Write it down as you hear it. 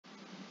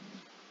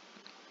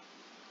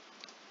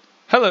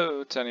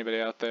Hello to anybody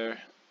out there.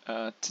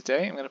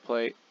 Today I'm going to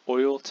play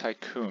Oil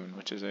Tycoon,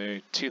 which is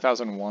a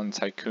 2001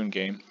 tycoon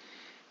game.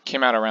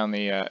 Came out around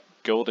the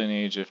golden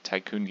age of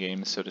tycoon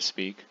games, so to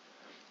speak.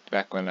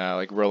 Back when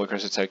like Roller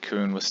Coaster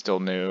Tycoon was still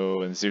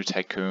new, and Zoo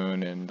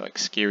Tycoon, and like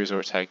Ski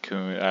Resort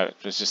Tycoon. It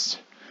was just,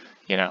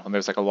 when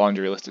there's like a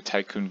laundry list of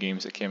tycoon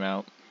games that came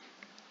out.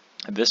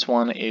 This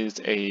one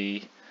is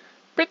a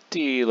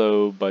pretty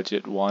low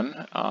budget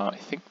one. I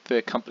think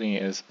the company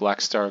is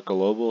Black Star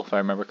Global, if I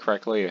remember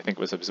correctly. I think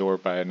it was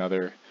absorbed by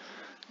another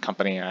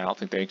company. I don't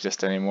think they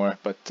exist anymore,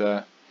 but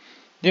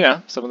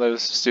some of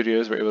those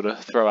studios were able to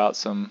throw out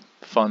some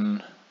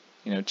fun,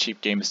 cheap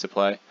games to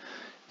play.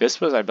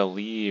 This was, I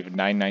believe,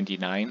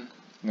 $9.99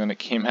 when it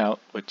came out,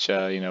 which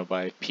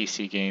by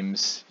PC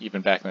games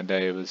even back in the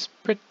day it was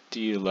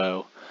pretty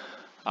low.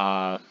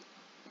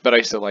 But I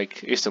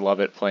used to love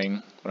it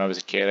playing when I was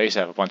a kid. I used to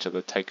have a bunch of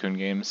the tycoon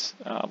games,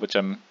 which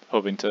I'm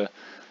hoping to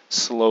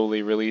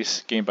slowly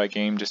release game by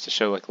game just to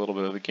show like a little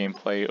bit of the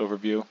gameplay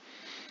overview.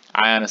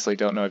 I honestly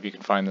don't know if you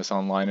can find this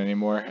online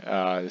anymore.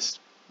 This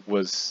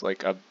was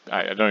like I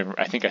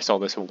think I saw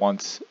this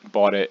once,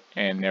 bought it,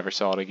 and never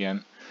saw it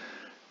again.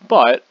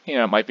 But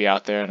it might be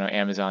out there on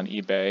Amazon,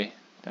 eBay.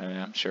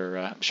 I'm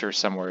sure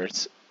somewhere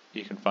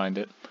you can find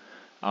it.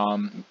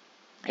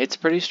 It's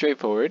pretty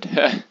straightforward,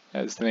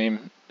 as the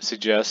name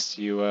suggests.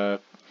 You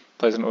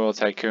play as an oil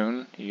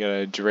tycoon. You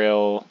gotta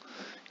drill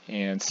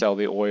and sell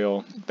the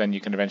oil. Then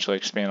you can eventually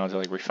expand onto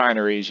like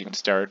refineries. You can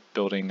start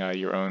building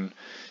your own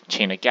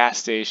chain of gas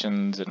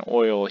stations and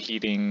oil,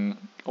 heating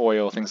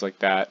oil, things like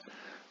that.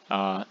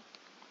 And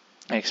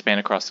expand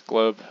across the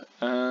globe.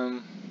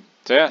 So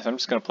yeah, I'm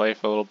just gonna play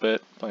for a little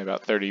bit, play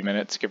about 30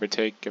 minutes, give or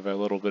take, give a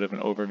little bit of an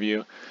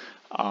overview.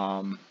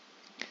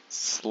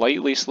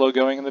 Slightly slow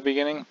going in the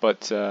beginning,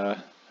 but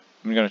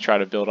I'm going to try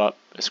to build up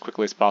as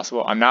quickly as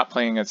possible. I'm not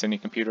playing against any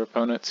computer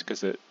opponents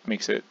because it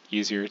makes it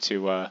easier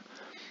to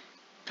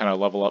kind of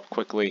level up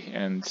quickly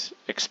and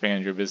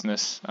expand your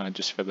business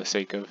just for the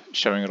sake of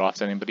showing it off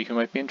to anybody who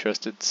might be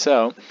interested.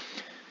 So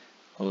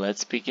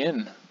let's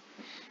begin.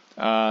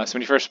 So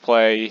when you first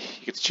play, you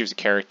get to choose a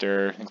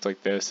character, things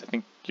like this. I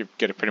think you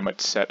get a pretty much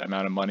set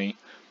amount of money.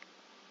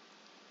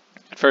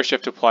 At first, you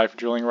have to apply for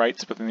drilling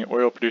rights within the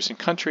oil-producing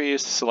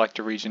countries. Select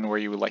a region where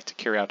you would like to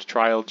carry out a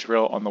trial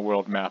drill on the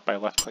world map by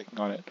left-clicking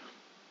on it.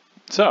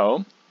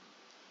 So,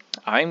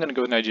 I'm going to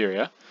go with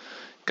Nigeria,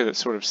 because it's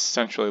sort of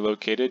centrally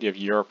located. You have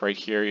Europe right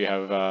here, you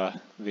have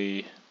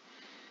the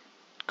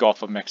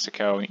Gulf of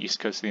Mexico and East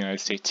Coast of the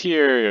United States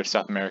here, you have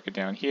South America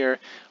down here.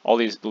 All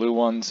these blue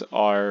ones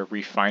are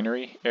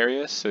refinery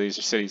areas, so these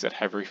are cities that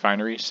have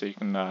refineries, so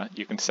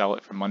you can sell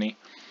it for money.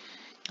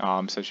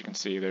 So as you can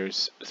see,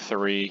 there's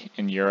 3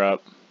 in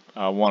Europe,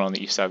 1 on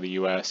the east side of the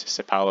US,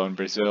 Sao Paulo in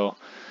Brazil,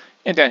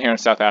 and down here in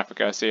South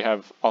Africa, so you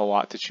have a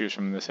lot to choose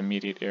from in this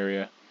immediate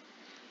area.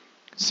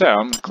 So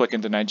I'm going to click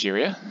into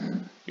Nigeria.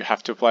 You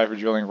have to apply for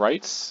drilling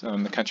rights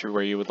in the country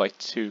where you would like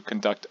to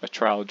conduct a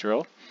trial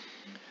drill.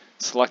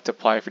 Select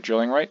apply for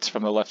drilling rights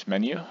from the left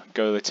menu.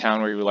 Go to the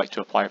town where you would like to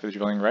apply for the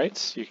drilling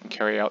rights. You can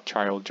carry out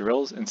trial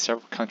drills in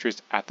several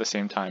countries at the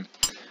same time.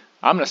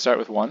 I'm going to start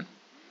with one.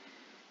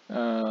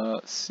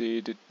 Let's see,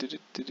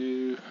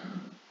 apply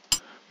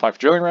for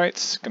drilling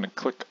rights. Gonna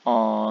click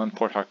on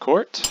Port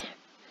Harcourt.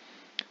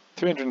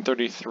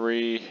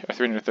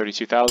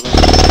 332,000.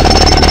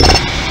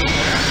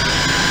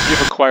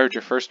 You've acquired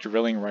your first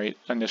drilling right.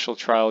 Initial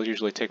trials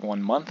usually take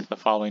 1 month. The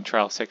following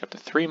trials take up to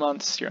 3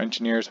 months. Your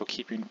engineers will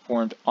keep you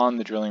informed on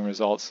the drilling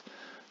results.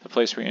 The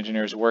place where your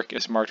engineers work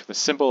is marked with a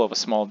symbol of a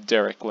small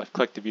derrick. Left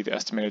click to view the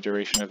estimated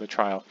duration of the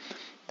trial.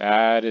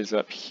 That is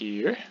up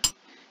here.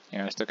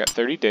 And I still got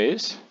 30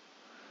 days.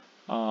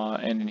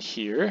 And in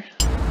here,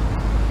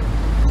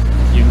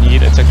 you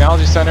need a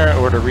technology center in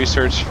order to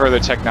research further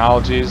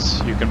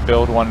technologies. You can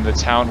build one in the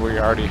town where you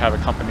already have a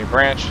company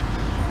branch.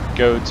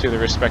 Go to the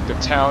respective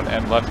town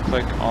and left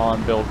click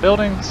on build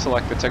building,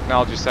 select the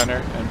technology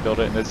center, and build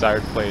it in the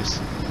desired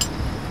place.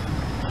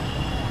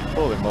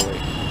 Holy moly.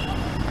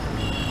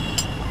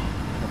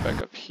 Go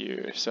back up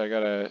here. So I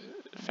gotta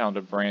found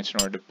a branch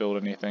in order to build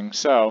anything.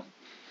 So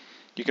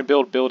you can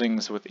build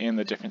buildings within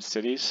the different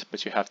cities,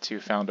 but you have to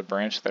found a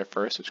branch there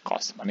first, which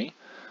costs money.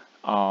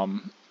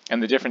 And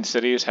the different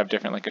cities have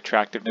different like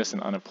attractiveness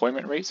and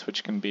unemployment rates,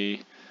 which can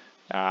be,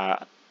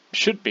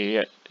 should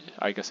be,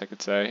 I guess I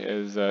could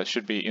say,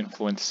 should be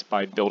influenced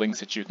by buildings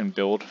that you can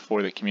build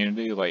for the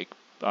community, like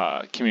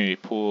community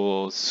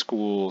pools,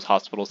 schools,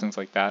 hospitals, things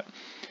like that.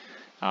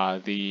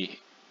 The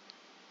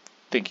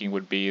thinking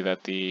would be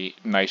that the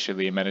nicer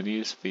the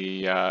amenities,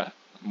 the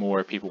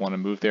more people want to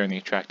move there, and the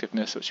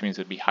attractiveness, which means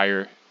it'd be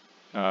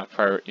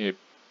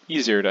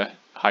easier to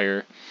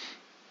hire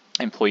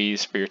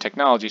employees for your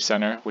technology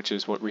center, which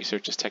is what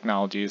researches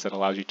technologies that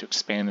allows you to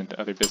expand into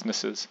other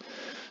businesses.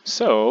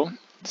 So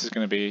this is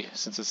going to be,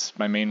 since it's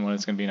my main one,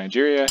 it's going to be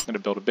Nigeria. I'm going to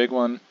build a big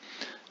one.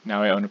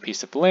 Now I own a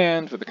piece of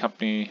land where the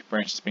company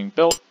branch is being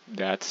built.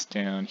 That's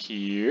down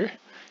here.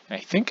 And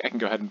I think I can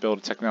go ahead and build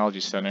a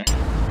technology center.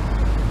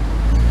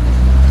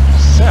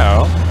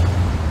 So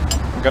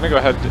I'm going to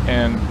go ahead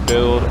and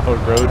build a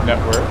road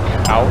network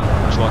out,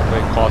 which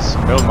luckily costs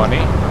no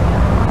money,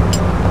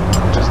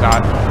 which is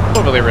not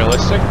overly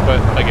realistic,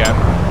 but again,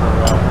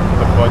 for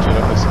the budget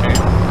of this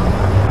game,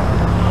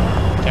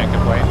 can't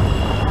complain.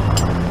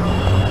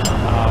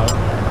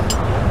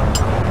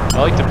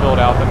 I like to build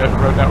out the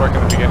road network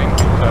in the beginning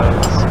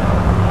because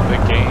the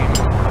game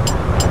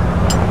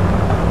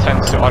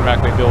tends to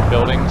automatically build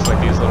buildings,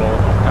 like these little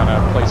kind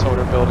of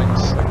placeholder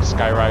buildings, like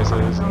sky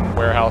rises and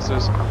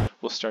warehouses,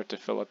 will start to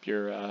fill up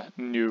your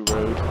new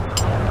road.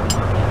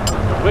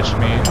 Which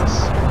means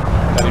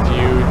that if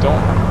you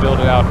don't build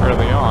it out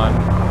early on,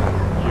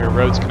 your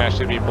roads can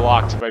actually be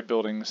blocked by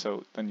buildings,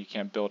 so then you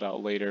can't build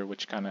out later,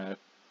 which kind of,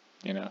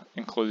 you know,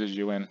 encloses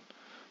you in.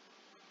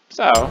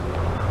 So,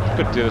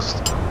 good to do this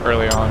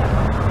early on.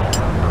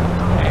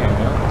 And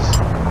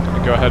I'm going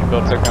to go ahead and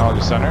build a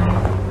technology center.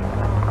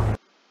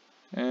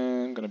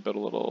 And I'm going to build a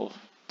little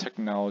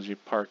technology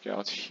park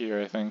out here,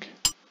 I think.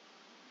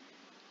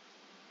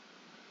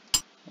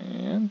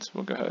 And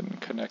we'll go ahead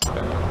and connect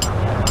that.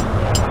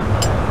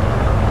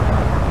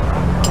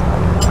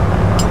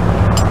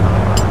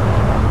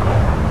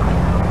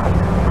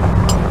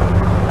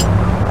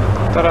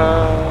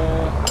 Ta-da!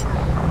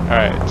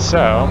 Alright,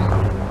 so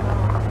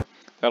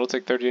that'll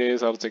take 30 days,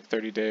 that'll take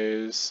 30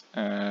 days.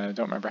 I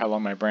don't remember how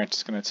long my branch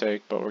is going to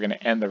take, but we're going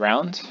to end the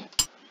round.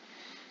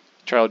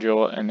 Trial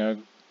drill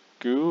and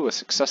goo was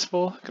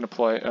successful. I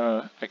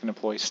can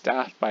employ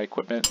staff, buy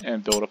equipment,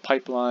 and build a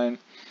pipeline.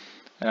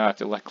 Now I have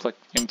to click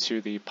into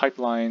the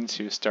pipeline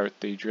to start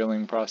the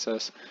drilling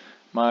process.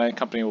 My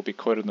company will be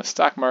quoted in the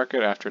stock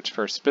market after its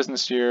first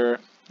business year,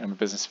 and my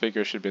business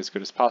figure should be as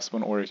good as possible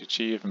in order to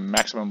achieve a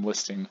maximum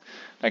listing.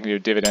 I can do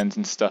dividends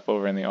and stuff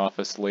over in the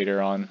office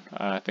later on.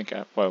 I think,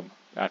 well,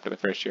 after the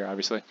first year,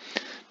 obviously.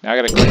 Now I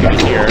gotta click in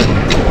here.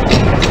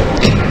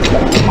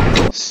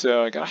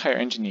 So I gotta hire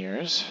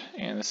engineers,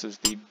 and this is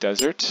the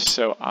desert,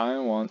 so I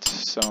want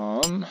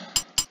some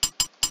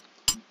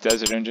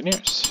desert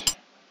engineers.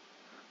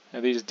 Now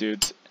these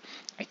dudes,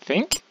 I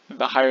think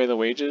the higher the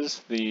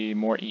wages, the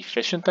more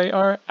efficient they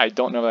are. I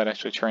don't know if that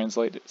actually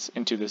translates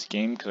into this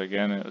game, because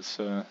again, it was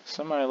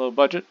semi-low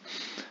budget.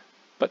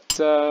 But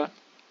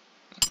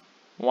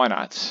why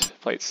not?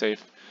 Play it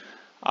safe.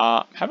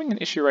 Having an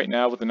issue right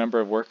now with the number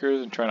of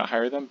workers and trying to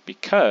hire them,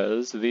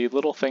 because the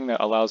little thing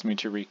that allows me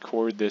to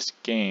record this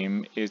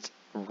game is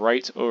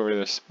right over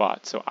this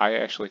spot, so I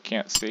actually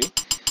can't see.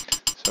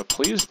 So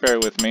please bear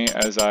with me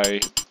as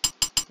I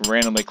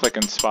randomly click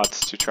on spots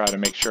to try to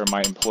make sure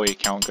my employee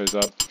count goes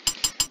up.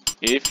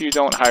 If you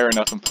don't hire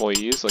enough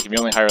employees, like if you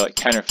only hire like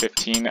 10 or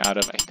 15 out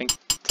of, I think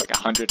it's like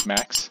 100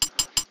 max,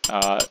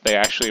 they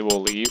actually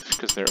will leave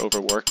because they're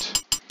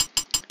overworked.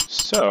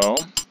 So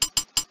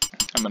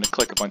I'm going to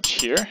click a bunch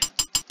here,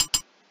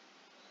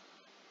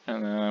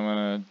 and then I'm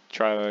going to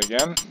try that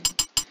again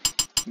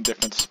in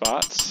different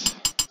spots,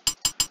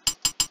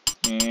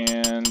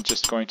 and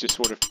just going to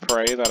sort of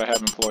pray that I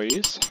have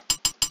employees.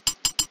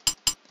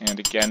 And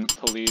again,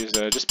 please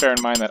just bear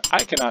in mind that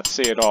I cannot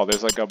see it all.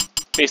 There's like a,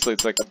 basically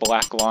it's like a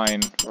black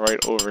line right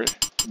over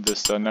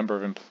this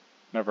number of,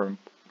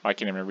 I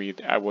can't even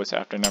read what's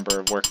after number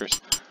of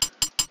workers.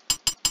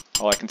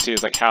 All I can see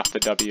is like half the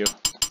W.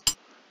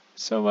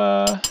 So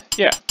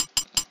yeah,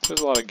 so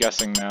there's a lot of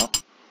guessing now,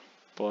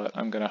 but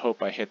I'm gonna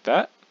hope I hit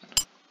that.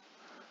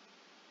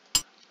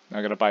 Now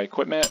I'm gonna buy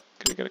equipment.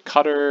 Gonna get a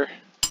cutter,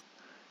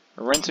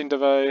 a rinsing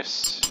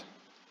device,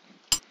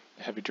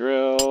 a heavy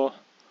drill,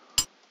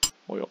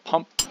 oil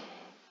pump,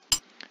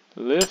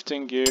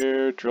 lifting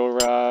gear, drill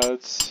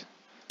rods,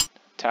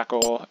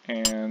 tackle,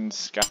 and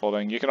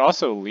scaffolding. You can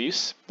also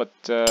lease, but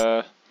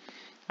I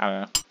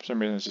don't know, for some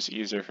reason it's just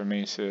easier for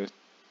me to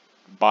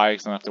buy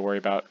because I don't have to worry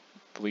about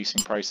the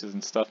leasing prices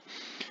and stuff.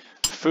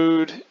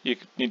 Food, you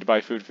need to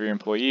buy food for your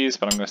employees,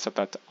 but I'm going to set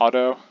that to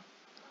auto,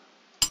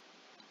 so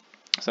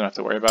I don't have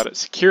to worry about it.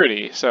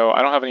 Security, so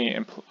I don't have any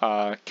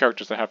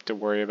characters I have to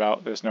worry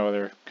about. There's no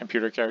other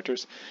computer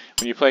characters.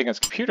 When you play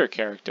against computer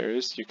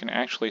characters, you can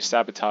actually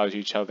sabotage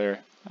each other,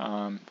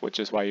 which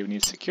is why you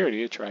need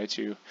security to try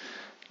to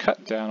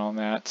cut down on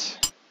that.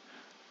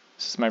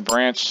 This is my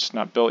branch,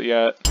 not built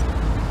yet.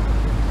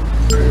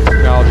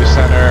 Technology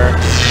center,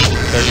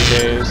 30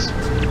 days.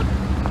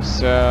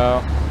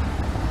 So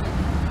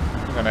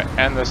I'm going to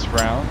end this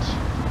round.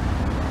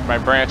 My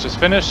branch is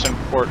finished in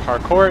Port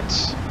Harcourt.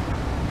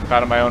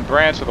 Out of my own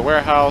branch with a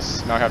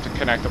warehouse. Now I have to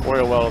connect the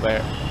oil well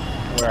there,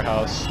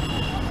 warehouse,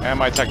 and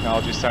my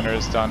technology center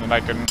is done, and I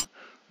can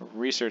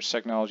research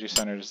technology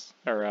centers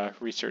or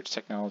research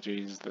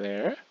technologies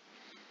there.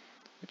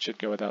 It should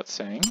go without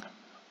saying.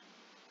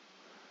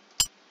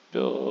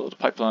 Build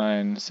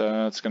pipeline,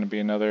 so it's going to be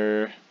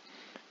another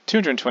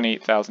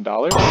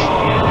 $228,000. To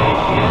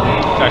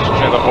actually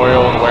show the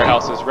oil in the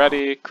warehouse is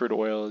ready. Crude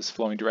oil is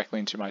flowing directly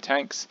into my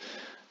tanks.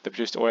 The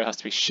produced oil has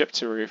to be shipped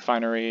to a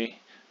refinery.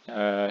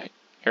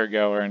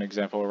 Ergo, or an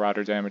example,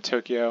 Rotterdam or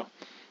Tokyo.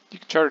 You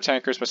can charter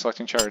tankers by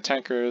selecting charter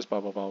tankers, blah,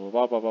 blah, blah, blah,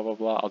 blah, blah, blah, blah,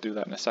 blah. I'll do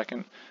that in a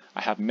second.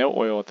 I have no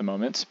oil at the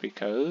moment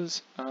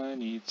because I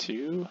need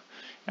to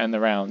end the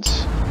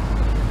rounds.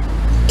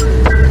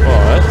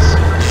 But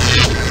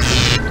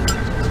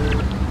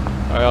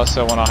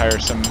also want to hire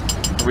some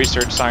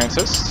research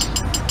scientists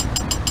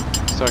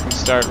so I can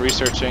start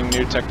researching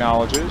new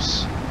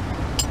technologies.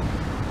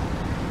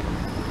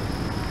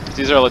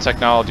 These are all the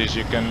technologies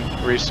you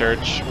can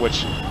research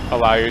which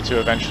allow you to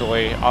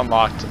eventually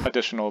unlock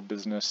additional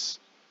business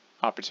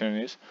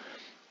opportunities.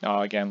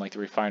 Again, like the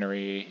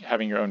refinery,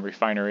 having your own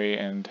refinery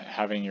and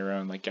having your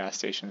own like gas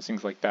stations,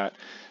 things like that.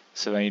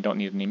 So then you don't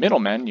need any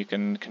middlemen. You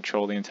can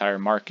control the entire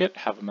market,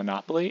 have a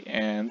monopoly,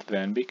 and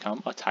then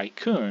become a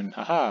tycoon.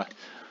 Haha.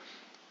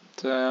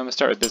 So I'm going to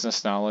start with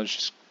business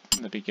knowledge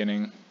in the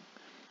beginning.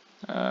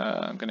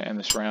 I'm going to end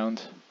this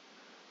round.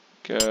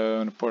 Go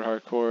into Port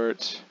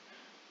Harcourt.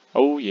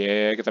 Oh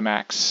yeah, get the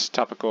max.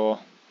 Topical.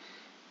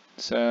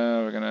 So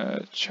we're going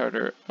to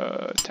charter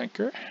a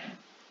tanker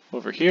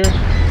over here. There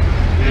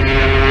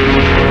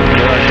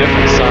are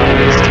different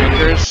size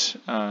tankers.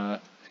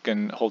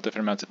 Can hold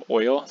different amounts of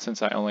oil.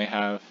 Since I only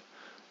have,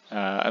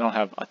 I don't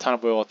have a ton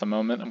of oil at the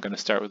moment, I'm going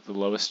to start with the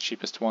lowest,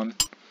 cheapest one.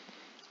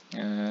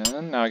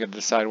 And now I got to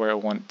decide where I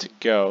want to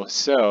go.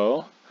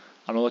 So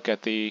I'm going to look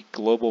at the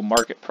global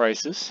market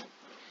prices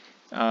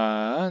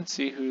and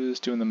see who's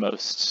doing the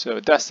most. So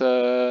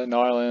Odessa, New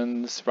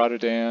Orleans,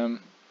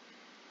 Rotterdam.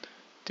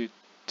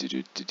 You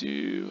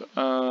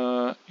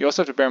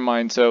also have to bear in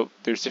mind, so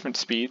there's different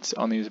speeds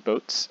on these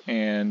boats,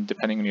 and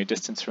depending on your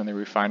distance from the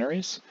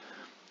refineries,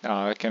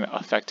 it can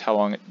affect how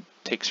long it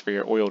takes for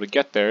your oil to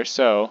get there.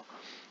 So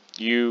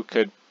you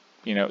could,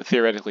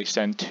 theoretically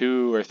send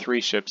 2 or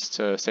 3 ships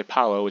to, say,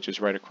 Palo, which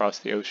is right across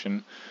the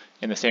ocean,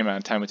 in the same amount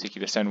of time it would take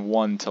you to send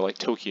 1 to, like,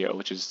 Tokyo,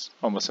 which is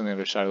almost on the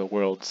other side of the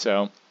world.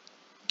 So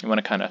you want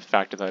to kind of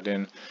factor that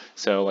in.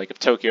 So, like, if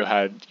Tokyo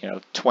had,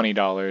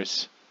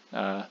 $20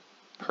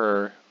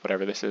 per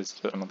whatever this is,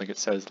 I don't think it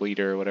says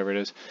liter or whatever it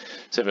is.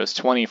 So if it was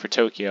 20 for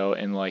Tokyo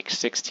and like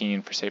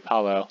 16 for Sao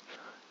Paulo,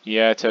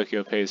 yeah,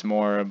 Tokyo pays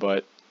more,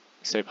 but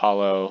Sao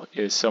Paulo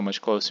is so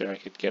much closer. I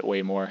could get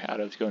way more out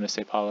of going to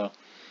Sao Paulo.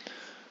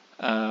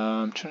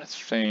 I'm trying to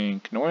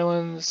think. New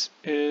Orleans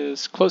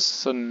is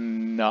close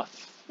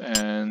enough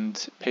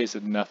and pays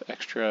enough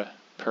extra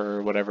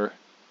per whatever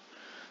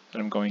that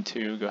I'm going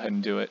to go ahead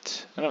and do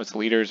it. I don't know if it's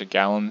liters or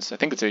gallons. I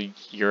think it's a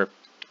Europe.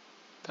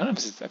 I don't know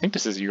if I think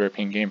this is a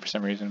European game for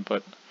some reason,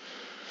 but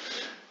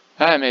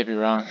I may be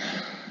wrong.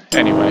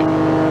 Anyway.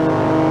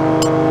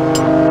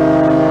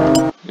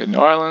 Good, New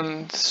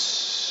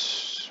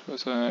Orleans.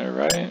 Was I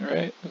right?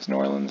 It was New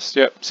Orleans.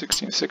 Yep,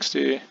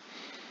 1660.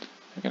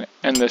 I'm going to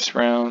end this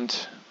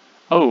round.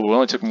 Oh, it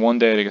only took 1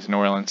 day to get to New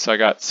Orleans, so I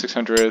got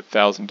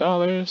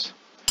 $600,000.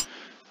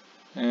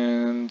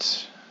 And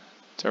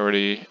it's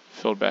already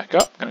filled back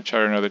up. I'm going to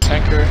charter another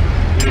tanker.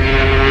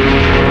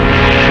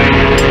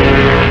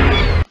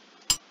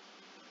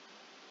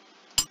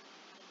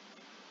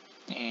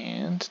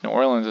 And New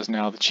Orleans is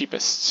now the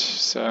cheapest,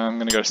 so I'm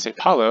going to go to Sao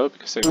Paulo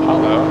because Sao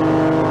Paulo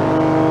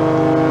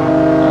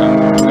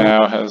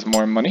now has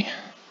more money.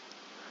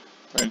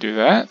 We're going to do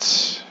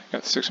that.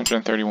 Got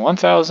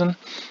 631,000.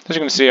 As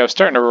you can see, I was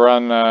starting to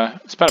run.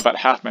 Spent about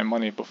half my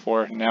money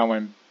before. Now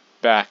I'm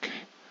back,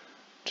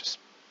 which is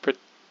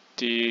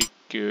pretty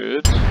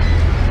good.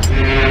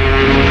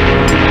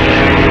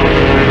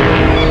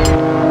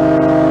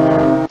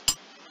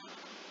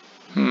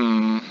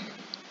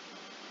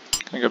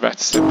 Gonna go back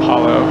to Sao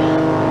Paulo.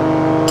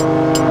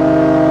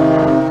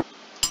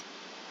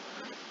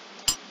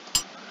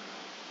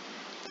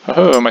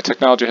 Oh, my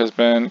technology has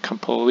been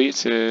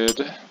completed.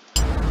 So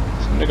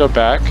I'm gonna go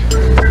back.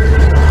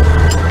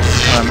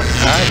 I'm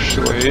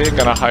actually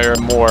gonna hire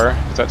more,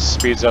 because that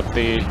speeds up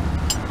the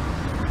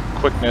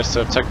quickness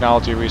of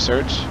technology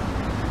research.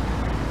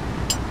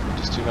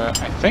 Just do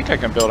that. I think I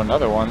can build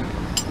another one.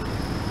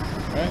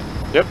 Right?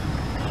 Yep.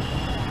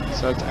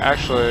 So it's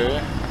actually,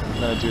 I'm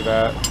gonna do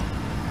that.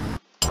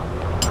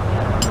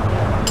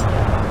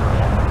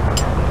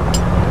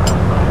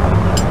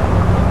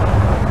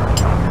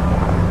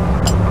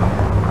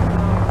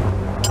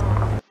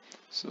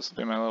 So this will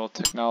be my little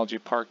technology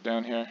park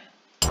down here.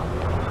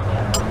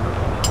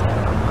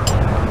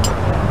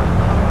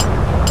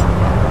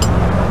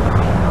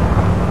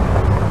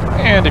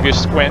 And if you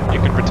squint, you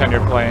can pretend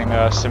you're playing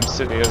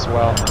SimCity as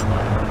well. So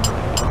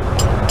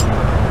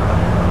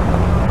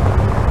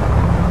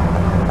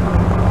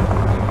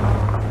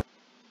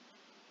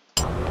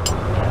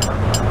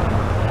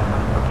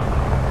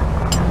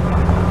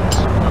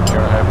I'm going to go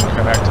ahead and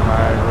connect to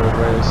my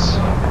roadways.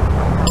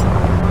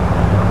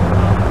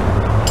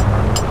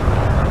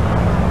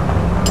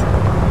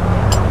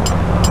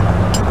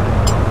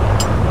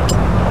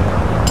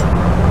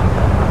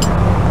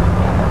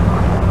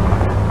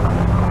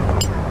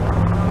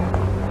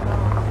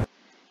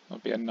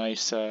 Be a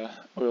nice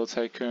Oil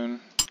Tycoon,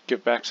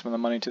 give back some of the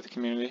money to the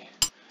community.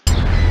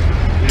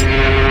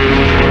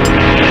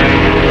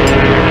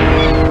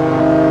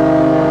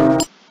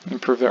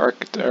 Improve their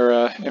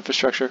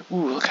infrastructure.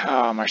 Ooh, look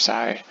how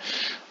Marseille.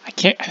 I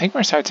think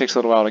Marseille takes a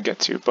little while to get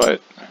to,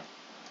 but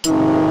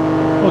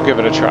we'll give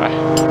it a try.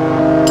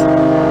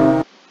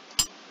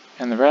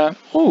 And the rat.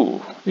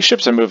 Ooh, these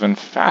ships are moving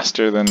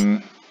faster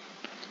than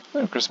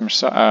Of course,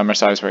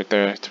 Marseille's right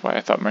there. That's why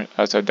I thought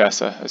that's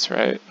Odessa. That's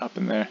right, up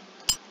in there.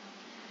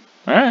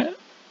 Alright.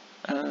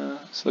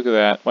 So look at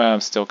that. Well,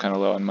 I'm still kind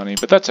of low on money,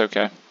 but that's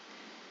okay.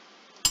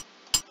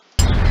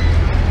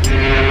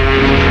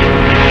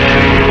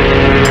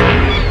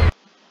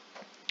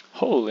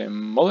 Holy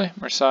moly,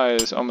 Marseille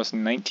is almost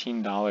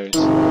 $19.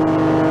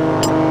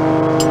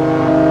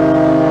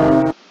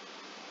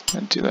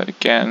 And do that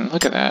again.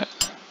 Look at that.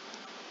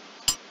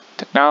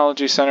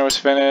 Technology Center was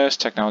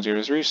finished. Technology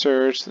was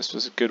researched. This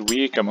was a good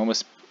week. I'm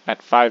almost at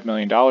 $5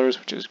 million,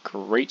 which is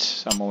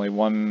great. I'm only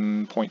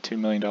 $1.2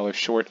 million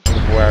short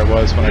of where I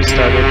was when I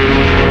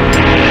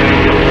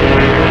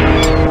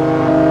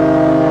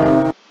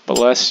started.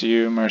 Bless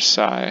you,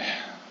 Marseille.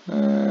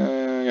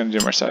 I'm gonna do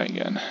Marseille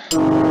again.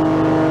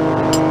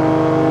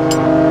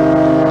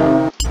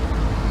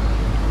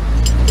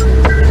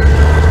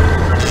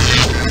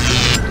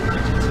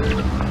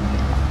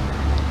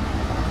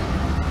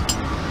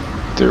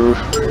 Through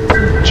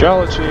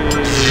geology,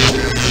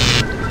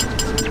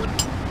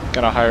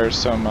 gonna hire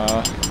some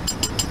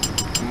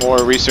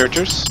more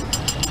researchers.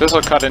 This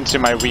will cut into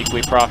my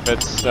weekly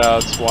profits,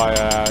 that's why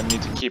I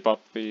need to keep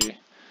up the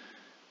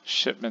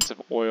shipments of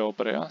oil,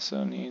 but I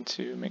also need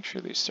to make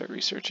sure they start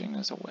researching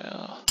as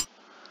well.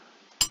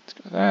 Let's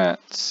go with that.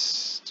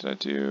 I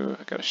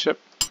got a ship.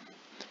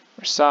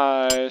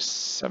 Versailles,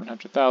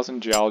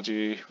 700,000.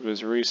 Geology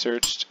was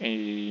researched.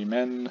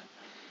 Amen.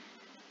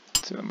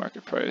 So the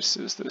market price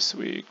is this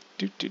week.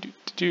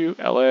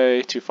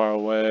 LA, too far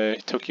away.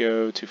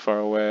 Tokyo, too far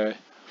away.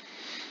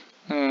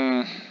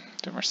 To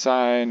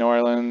Marseille, New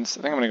Orleans.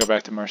 I think I'm going to go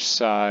back to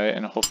Marseille,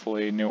 and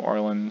hopefully New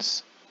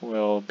Orleans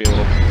will be able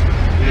to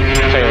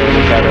pay a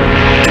little bit better.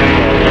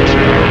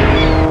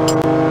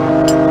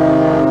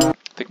 I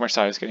think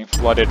Marseille is getting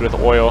flooded with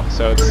oil,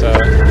 so it's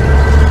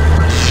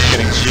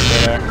getting cheaper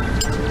there.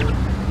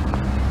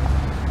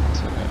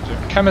 So I'm going to do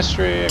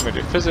chemistry, I'm going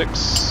to do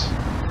physics.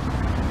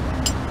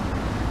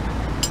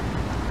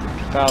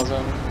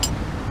 1,000.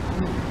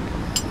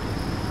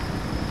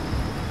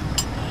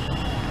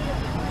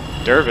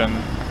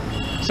 Durban,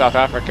 South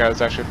Africa is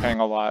actually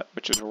paying a lot,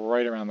 which is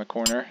right around the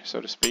corner,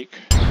 so to speak.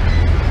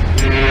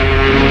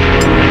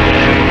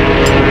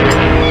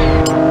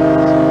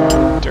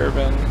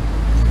 Durban.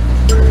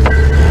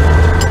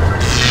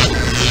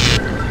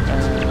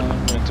 And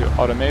I'm going to do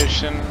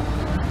automation.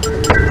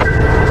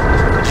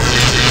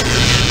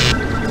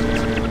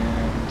 And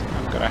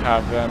I'm going to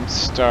have them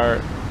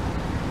start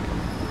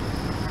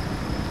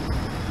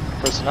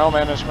personnel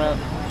management,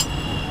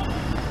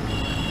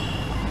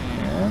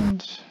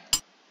 and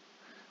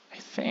I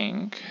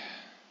think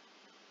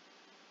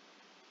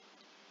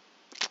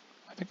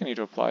I need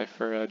to apply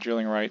for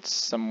drilling rights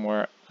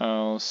somewhere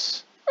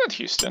else. At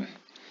Houston,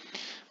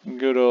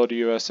 good old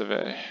US of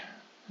A.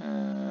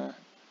 To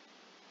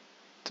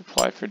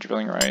apply for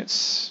drilling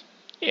rights,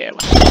 yeah.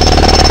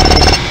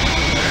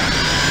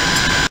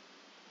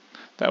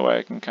 That way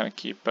I can kind of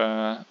keep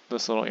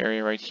this little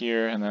area right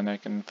here, and then I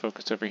can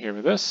focus over here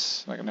with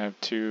this. I'm going to have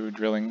 2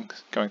 drilling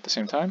going at the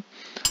same time.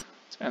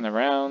 Let's end the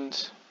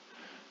round.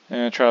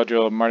 And trial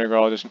drill, Mardi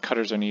Gras edition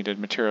cutters are needed.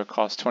 Material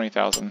cost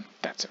 20,000.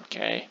 That's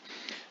okay.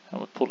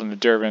 We pulled into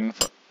Durban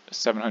for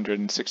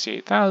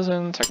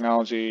 768,000.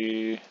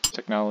 Technology,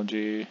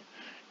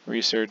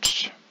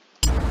 research.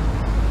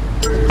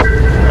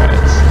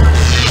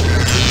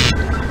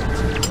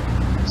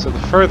 So the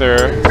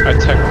further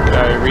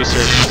I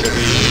research into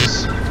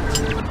these,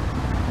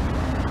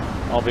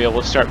 I'll be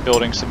able to start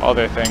building some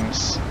other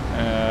things,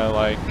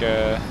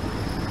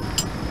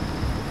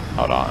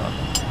 hold on.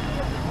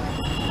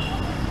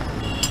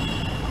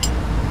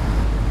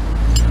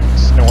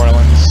 It's New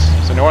Orleans.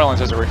 So New Orleans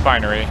has a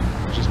refinery,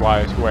 which is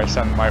where I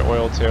send my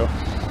oil to.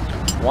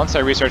 Once I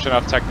research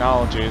enough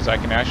technologies, I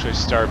can actually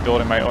start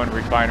building my own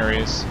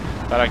refineries.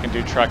 That I can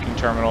do trucking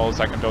terminals,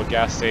 I can build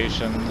gas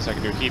stations, I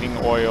can do heating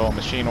oil,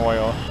 machine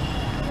oil,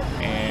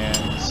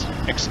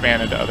 and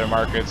expand into other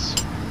markets,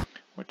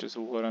 which is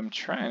what I'm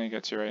trying to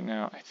get to right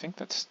now. I think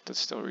that's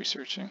still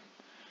researching.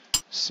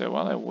 So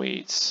while I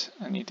wait,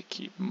 I need to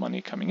keep money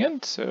coming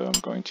in, so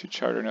I'm going to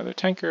charter another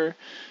tanker.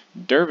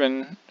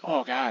 Durban,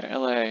 oh god,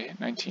 LA,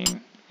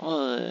 19.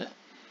 Ugh.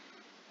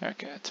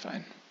 Okay, that's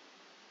fine.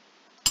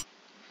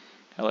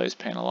 LA is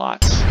paying a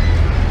lot.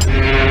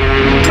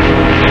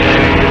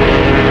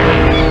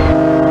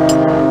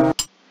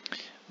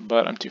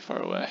 But I'm too far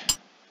away.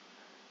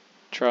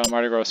 Trial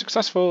Mardi Gras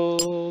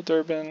successful.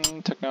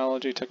 Durban,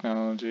 technology. So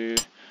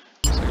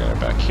I got it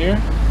back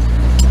here.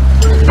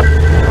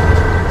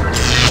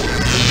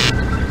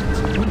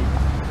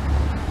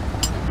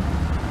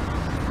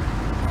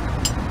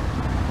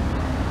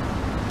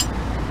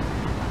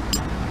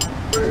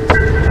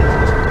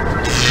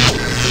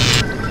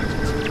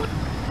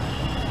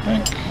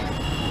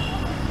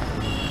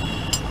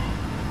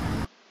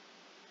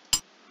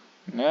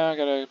 Now I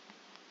gotta.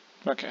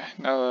 Okay,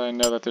 now that I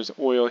know that there's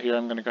oil here,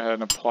 I'm going to go ahead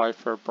and apply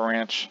for a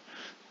branch.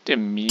 Do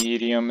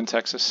medium in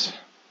Texas.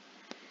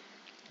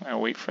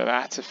 I'll wait for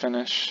that to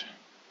finish.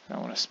 I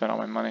don't want to spend all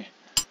my money.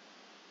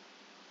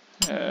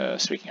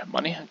 Speaking of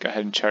money, I'll go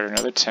ahead and charter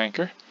another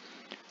tanker.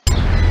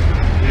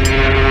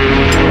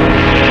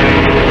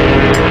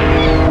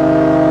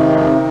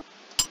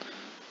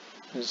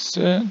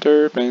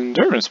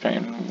 Durban's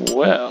paying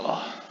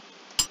well.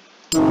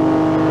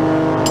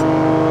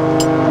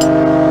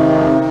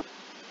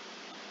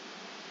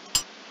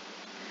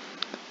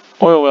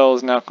 Oil well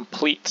is now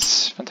complete.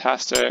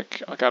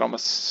 Fantastic. I got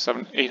almost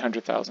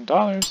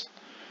 $800,000.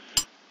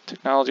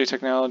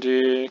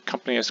 Technology.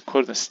 Company has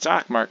quoted the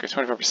stock market.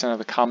 24% of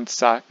the common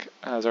stock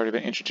has already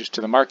been introduced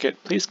to the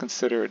market. Please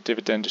consider a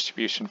dividend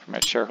distribution for my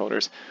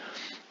shareholders.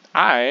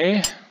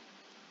 I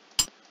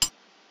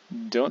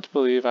don't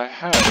believe I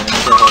have any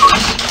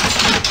shareholders.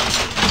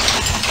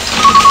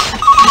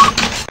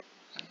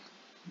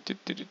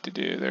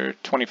 There are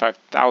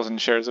 25,000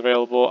 shares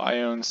available. I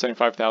own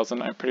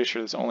 75,000. I'm pretty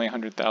sure there's only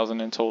 100,000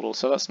 in total,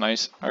 so that's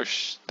nice. Our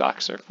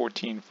stocks are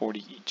 $14.40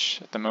 each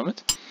at the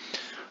moment.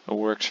 It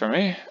works for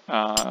me.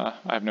 I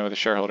have no other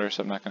shareholders,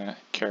 so I'm not going to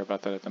care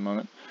about that at the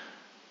moment.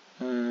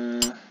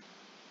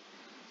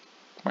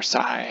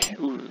 Marseille,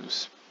 ooh,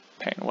 is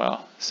paying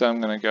well. So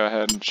I'm going to go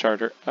ahead and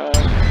charter.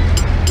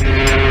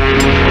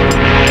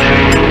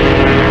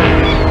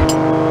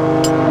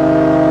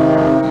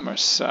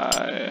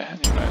 Marseille,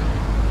 anyway.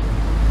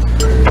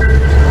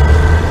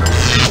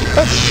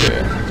 That's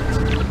good.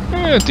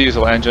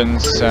 Diesel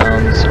engines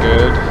sounds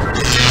good.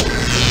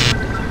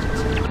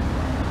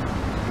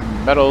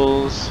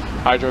 Metals,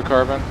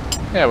 hydrocarbon.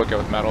 Yeah, we'll go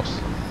with metals.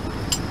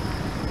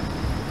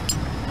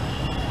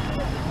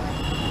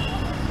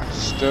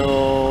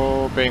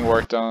 Still being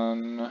worked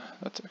on.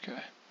 That's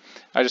okay.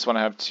 I just want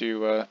to have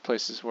two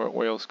places where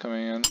oil's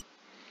coming in,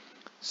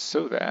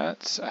 so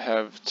that I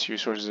have two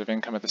sources of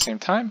income at the same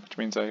time, which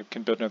means I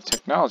can build another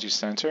technology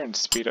center and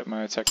speed up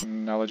my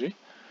technology. You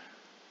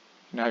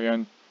can have your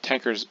own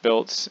tankers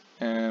built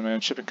and my own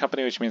shipping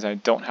company, which means I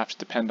don't have to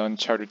depend on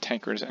chartered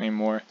tankers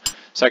anymore.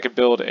 So I could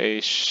build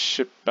a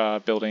ship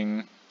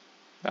building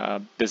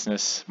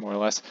business, more or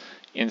less,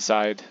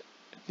 inside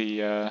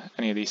the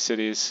any of these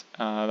cities.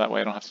 That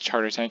way I don't have to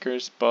charter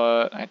tankers,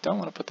 but I don't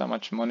want to put that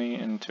much money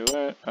into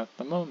it at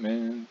the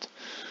moment.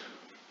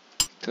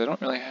 Because I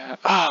don't really have...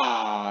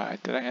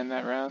 did I end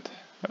that round?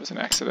 That was an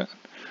accident.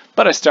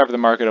 But I starved the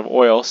market of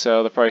oil,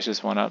 so the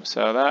prices went up,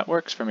 so that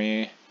works for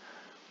me.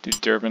 Do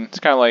Durban. It's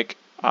kind of like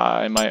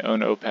I might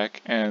own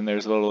OPEC, and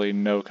there's literally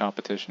no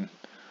competition.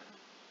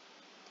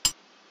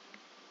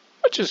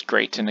 Which is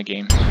great in the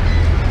game.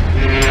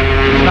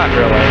 Not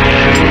real life.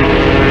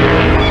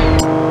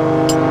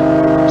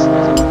 So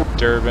that's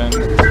Durban.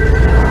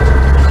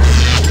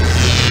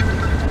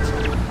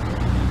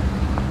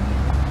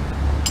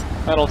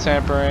 Metal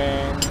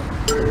tampering.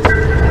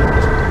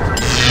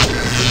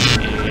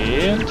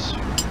 And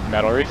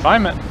metal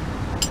refinement.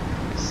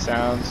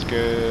 Sounds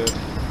good.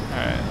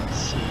 Alright, let's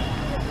see.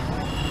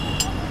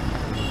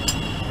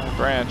 My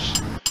branch.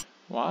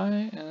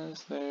 Why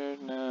is there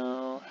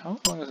no... How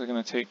long is it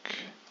going to take?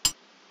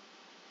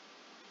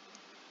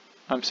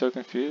 I'm so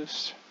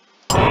confused.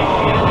 I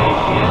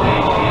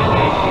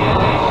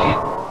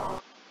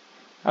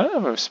don't know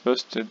if I was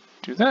supposed to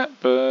do that,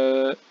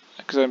 but...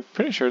 Because I'm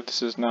pretty sure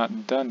this is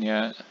not done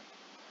yet.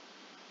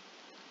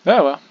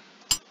 Oh well.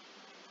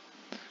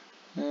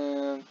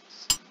 And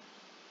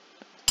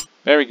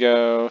there we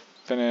go.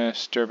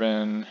 Finish.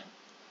 Durban.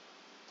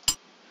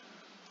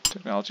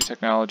 Technology.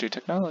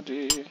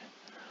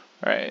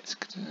 Alright.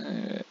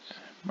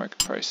 Market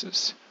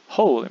prices.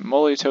 Holy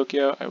moly,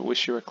 Tokyo. I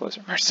wish you were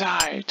closer.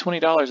 Marseille!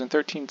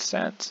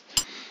 $20.13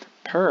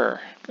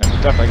 per.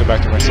 Gotta definitely go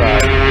back to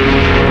Marseille.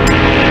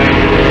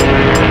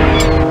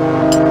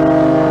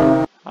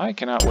 I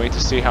cannot wait to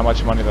see how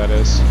much money that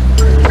is.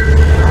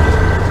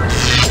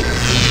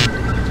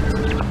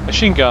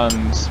 Machine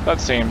guns.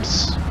 That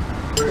seems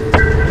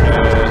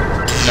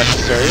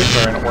necessary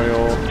for an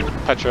oil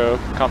petro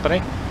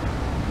company.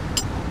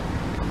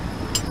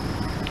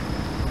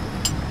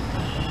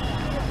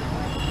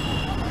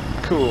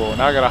 Cool.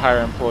 Now I gotta hire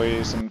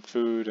employees and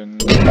food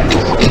and...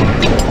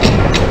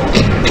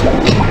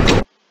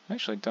 I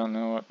actually don't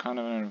know what kind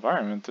of an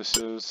environment this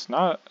is.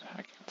 Not...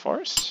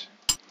 forest?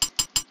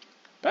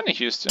 Been to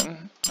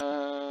Houston.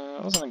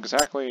 It wasn't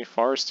exactly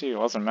foresty, it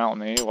wasn't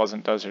mountainy, it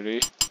wasn't deserty,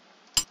 it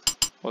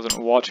wasn't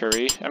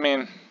watery. I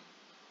mean,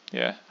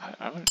 yeah,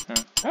 I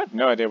have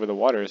no idea where the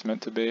water is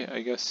meant to be,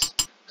 I guess.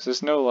 Because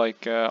there's no,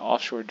 like,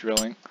 offshore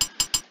drilling.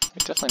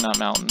 It's definitely not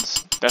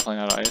mountains, definitely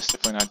not ice,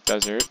 definitely not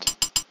desert.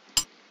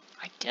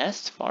 I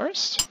guess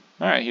forest?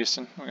 Alright,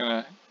 Houston, we're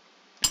gonna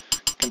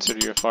consider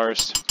you a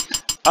forest.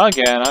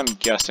 Again, I'm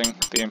guessing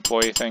the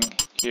employee thing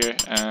here.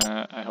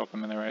 I hope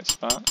I'm in the right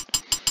spot.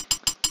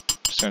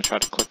 Just gonna try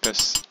to click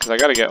this because I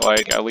gotta get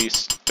like at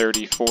least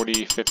 30,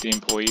 40, 50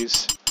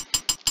 employees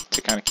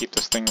to kind of keep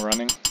this thing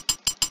running,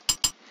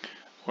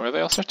 or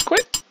they all start to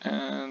quit,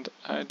 and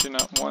I do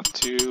not want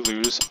to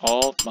lose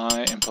all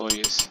my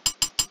employees.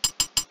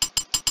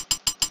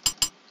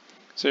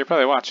 So you're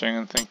probably watching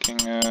and thinking,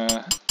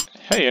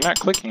 hey, you're not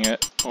clicking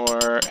it,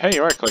 or hey,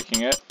 you are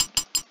clicking it.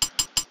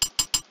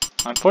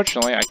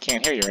 Unfortunately, I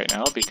can't hear you right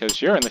now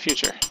because you're in the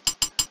future.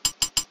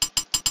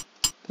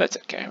 That's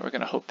okay, we're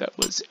gonna hope that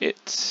was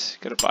it.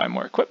 Gotta buy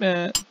more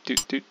equipment. I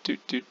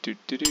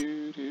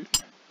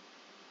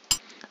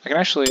can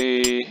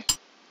actually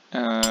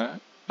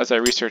as I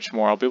research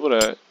more, I'll be able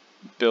to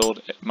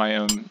build my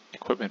own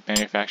equipment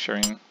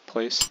manufacturing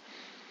place,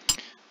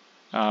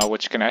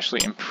 which can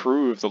actually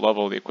improve the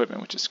level of the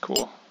equipment, which is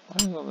cool.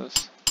 Why is all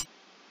this?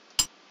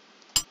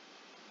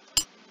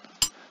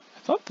 I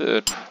thought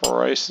the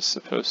price is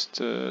supposed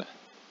to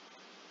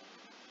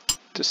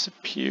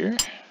disappear,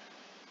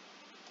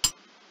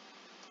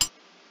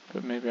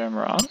 but maybe I'm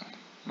wrong.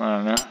 I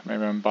don't know.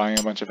 Maybe I'm buying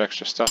a bunch of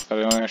extra stuff that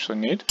I don't actually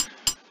need.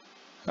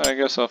 I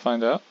guess I'll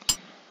find out.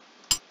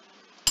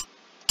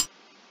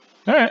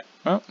 Alright,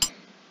 well.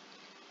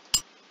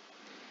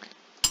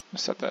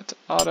 Set that to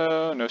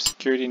auto, no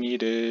security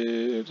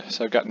needed.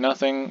 So I've got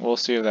nothing. We'll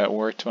see if that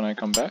worked when I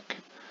come back.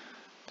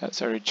 That's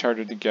already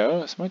charted to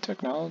go. Is my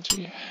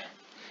technology?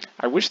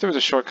 I wish there was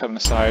a shortcut on the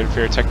side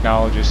for your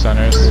technology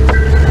centers.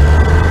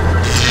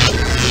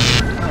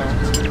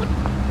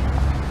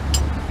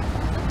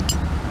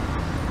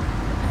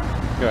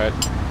 Good.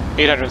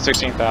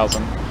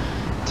 816,000.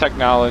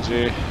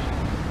 Technology.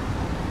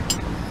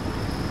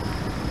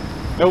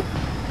 Nope.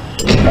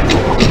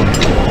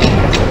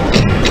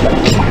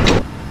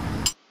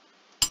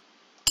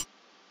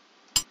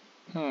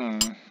 I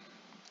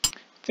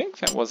think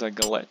that was a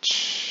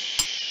glitch.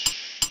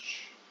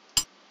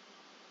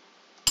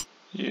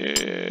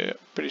 Yeah,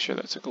 pretty sure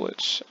that's a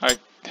glitch. I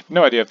have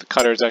no idea if the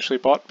cutter is actually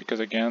bought because,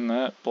 again,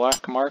 that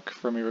black mark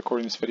for me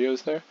recording this video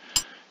is there.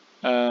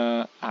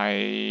 I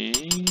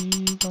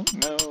don't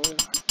know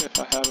if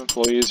I have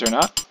employees or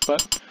not,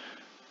 but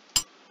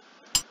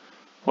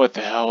what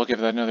the hell, we'll give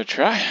that another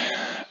try.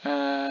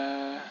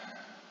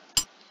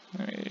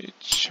 Let me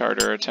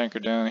charter a tanker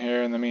down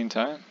here in the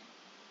meantime.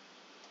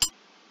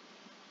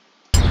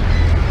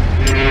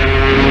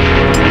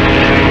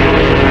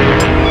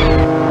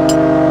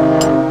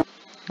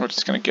 We're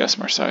just gonna guess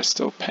Marseille's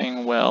still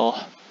paying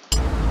well.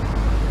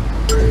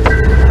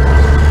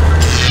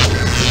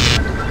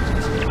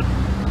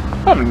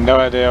 I have no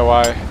idea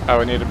why I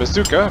would need a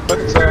bazooka, but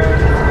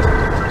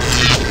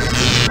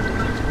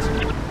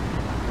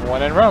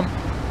one in Rome.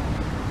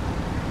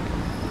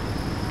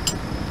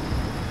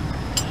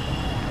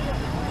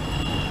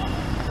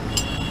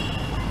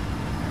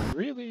 I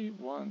really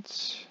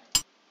want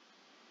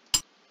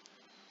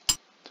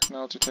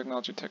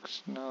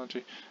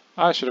technology.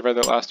 I should have read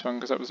that last one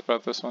because that was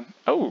about this one.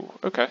 Oh,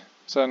 okay.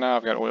 So now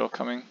I've got oil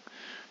coming.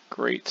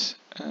 Great.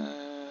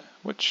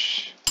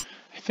 Which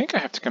I think I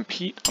have to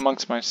compete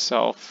amongst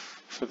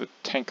myself for the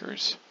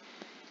tankers.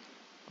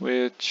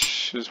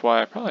 Which is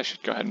why I probably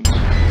should go ahead and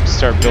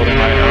start building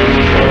my own.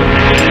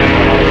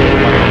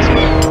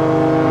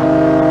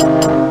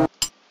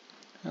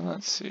 And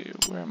let's see,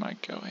 where am I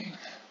going?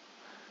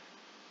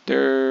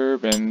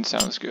 Durban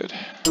sounds good.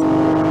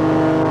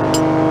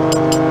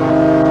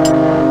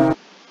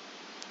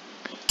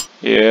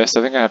 Yes,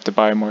 I think I have to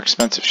buy a more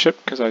expensive ship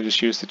because I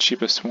just used the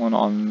cheapest one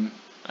on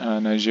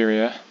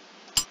Nigeria.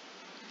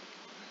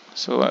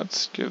 So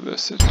let's give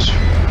this a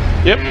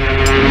try. Yep.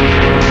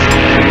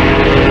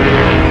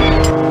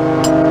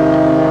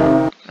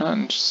 Not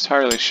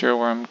entirely sure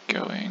where I'm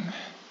going.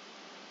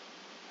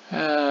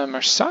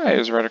 Marseille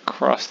is right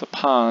across the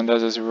pond,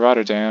 as is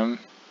Rotterdam.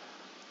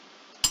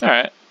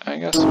 Alright, I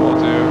guess we'll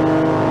do...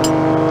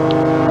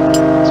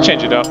 Let's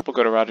change it up. We'll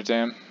go to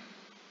Rotterdam.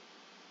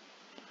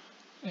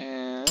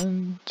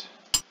 And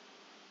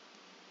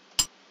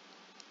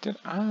did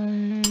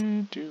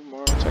I do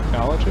more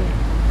technology?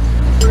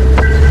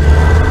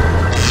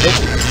 Nope.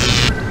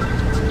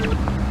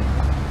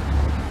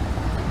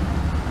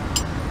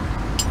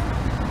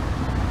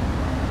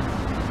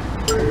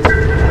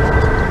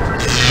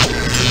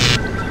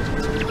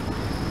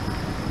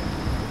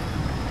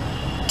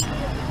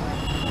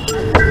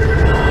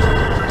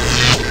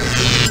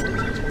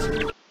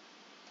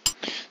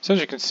 So as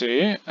you can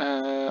see,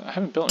 I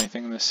haven't built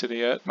anything in this city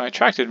yet. My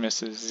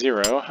attractiveness is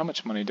 0. How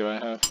much money do I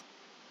have?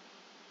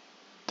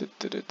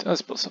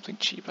 Let's build something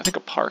cheap. I think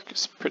a park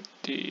is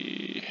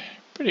pretty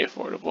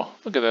affordable.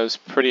 Look at those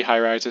pretty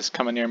high rises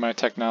coming near my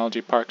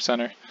technology park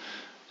center.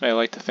 I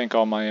like to think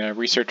all my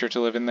researchers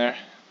live in there.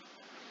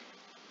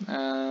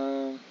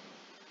 We'll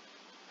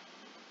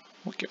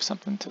give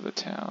something to the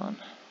town.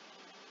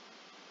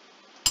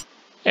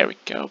 There we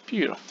go,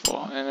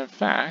 beautiful. And in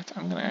fact,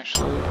 I'm gonna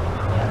actually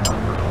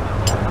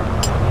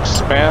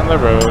expand the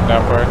road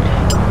network.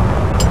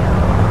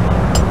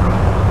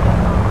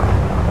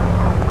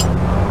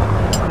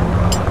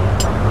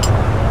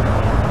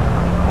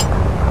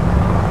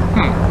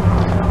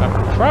 I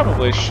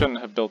probably shouldn't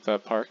have built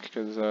that park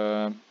because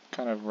I'm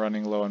kind of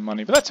running low on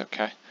money, but that's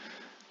okay.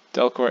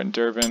 Delcourt and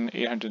Durban,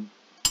 800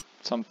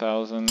 some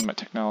thousand. My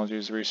technology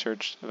is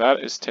researched.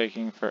 That is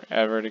taking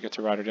forever to get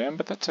to Rotterdam,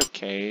 but that's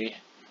okay.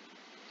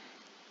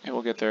 It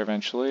will get there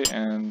eventually,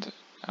 and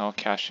I'll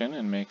cash in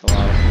and make a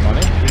lot of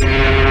money.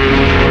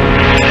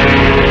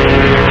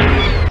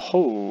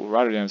 Oh,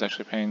 Rotterdam's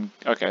actually paying.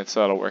 Okay, so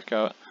that'll work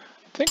out. I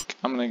think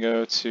I'm gonna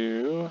go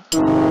to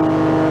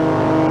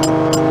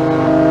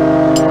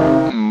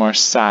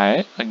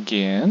Marseille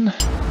again.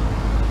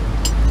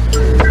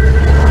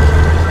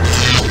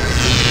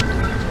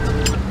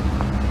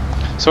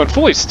 So when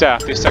fully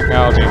staffed, these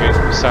technology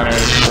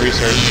centers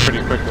research pretty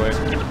quickly.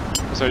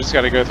 So I just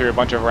got to go through a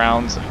bunch of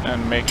rounds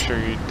and make sure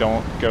you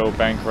don't go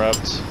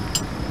bankrupt.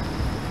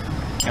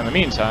 In the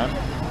meantime,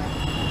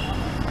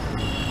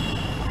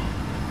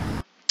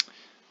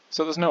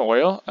 so there's no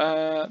oil.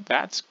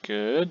 That's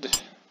good.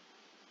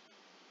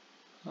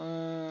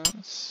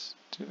 Let's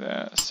do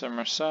that.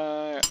 Summer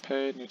site,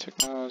 paid, new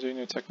technology,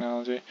 new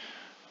technology.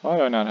 Why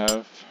do I not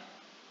have?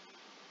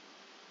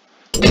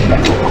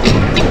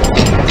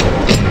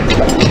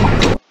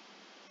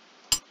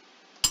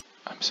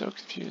 I'm so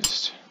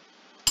confused.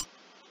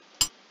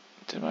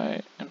 Did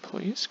my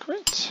employees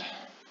quit?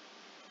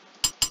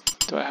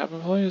 Do I have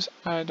employees?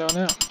 I don't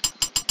know.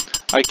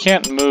 I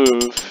can't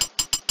move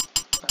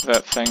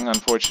that thing,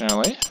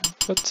 unfortunately,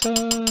 but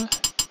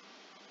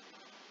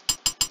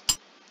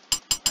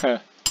huh.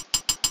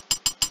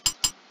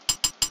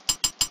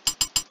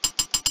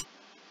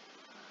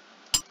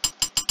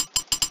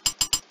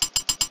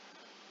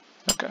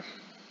 Okay.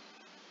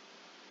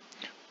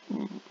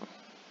 Ooh.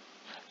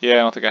 Yeah, I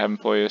don't think I have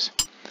employees.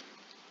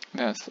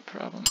 That's the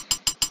problem.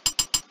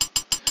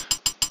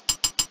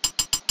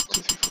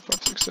 2, 3, 4,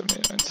 5, 6, 7,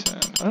 8, 9, 10. I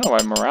don't know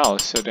why morale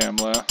is so damn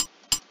low.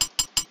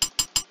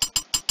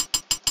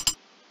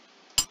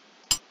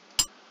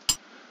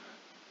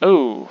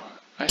 Oh,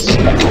 I see.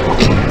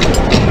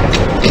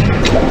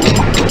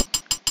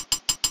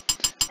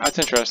 That's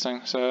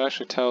interesting. So it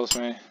actually tells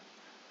me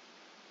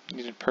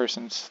needed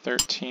persons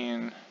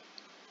 13.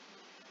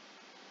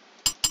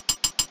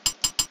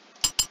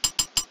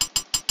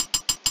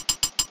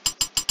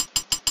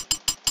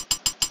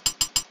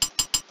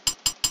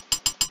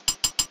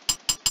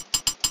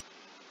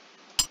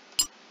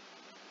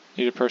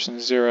 Needed person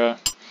 0.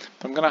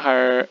 But I'm gonna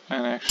hire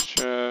an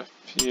extra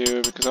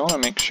few because I want to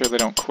make sure they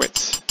don't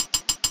quit.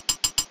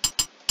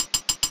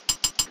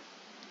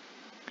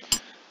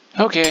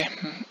 Okay,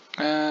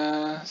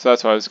 so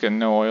that's why I was getting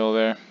no oil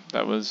there.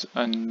 That was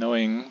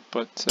annoying,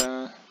 but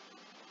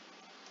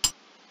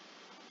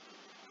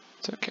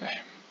it's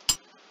okay.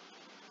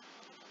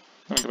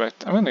 Let me go back.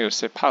 I'm gonna go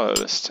say Palo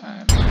this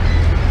time.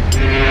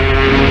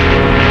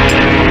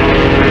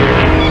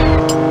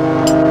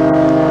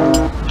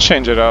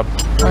 Change it up.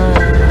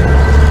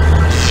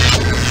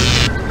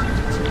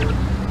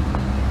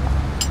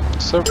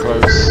 So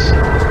close.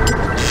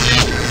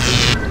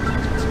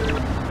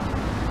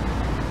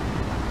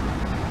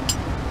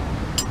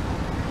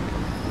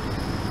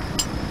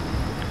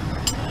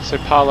 Say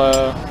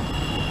Palo.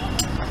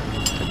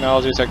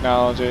 Technology,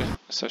 technology.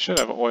 So I should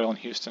have oil in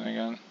Houston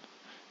again.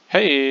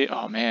 Hey!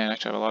 Oh man, I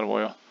actually have a lot of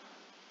oil.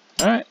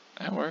 Alright,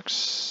 that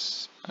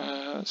works.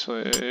 Let's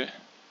see.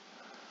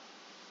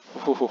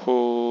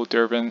 Ooh,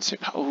 Durban.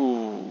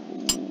 Ooh.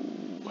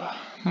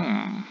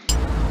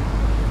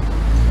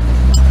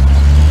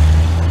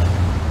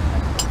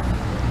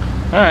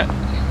 Alright.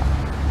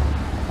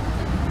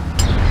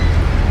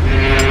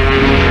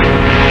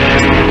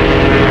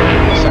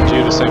 I'll send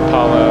you to Sao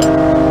Paulo.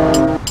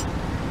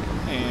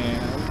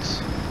 And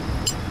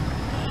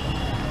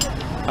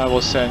I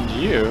will send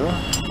you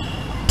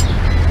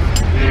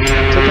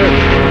to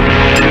Durban.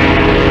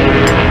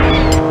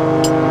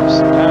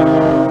 So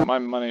now my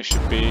money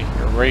should be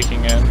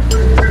raking in.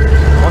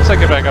 Once I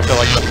get back up to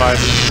like the 5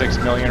 to 6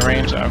 million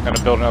range, I'm going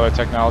to build another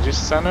technology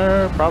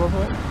center,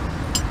 probably.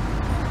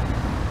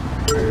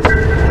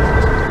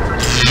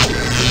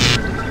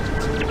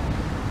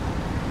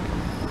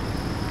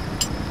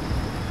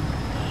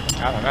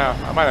 I don't know.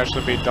 I might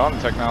actually be done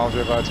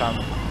technology by the time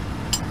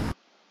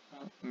I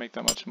make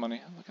that much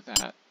money. Look at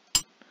that.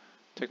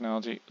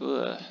 Technology.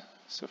 Ugh.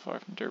 So far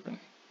from Durban.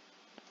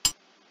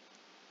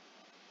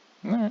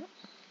 Alright.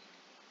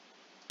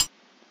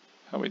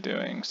 How are we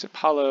doing? Sao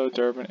Paulo,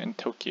 Durban, and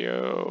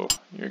Tokyo.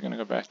 You're gonna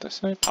go back to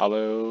Sao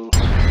Paulo.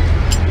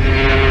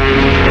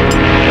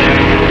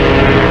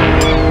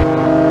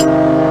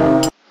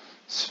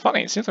 It's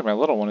funny, it seems like my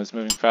little one is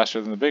moving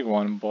faster than the big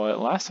one, but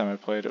last time I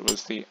played it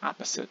was the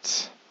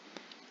opposite.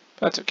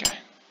 But that's okay.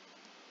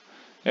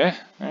 Yeah,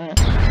 alright.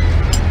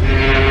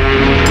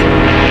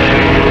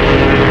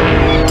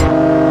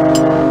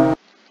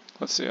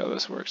 Let's see how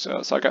this works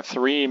out. So I got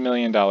 $3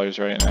 million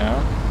right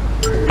now.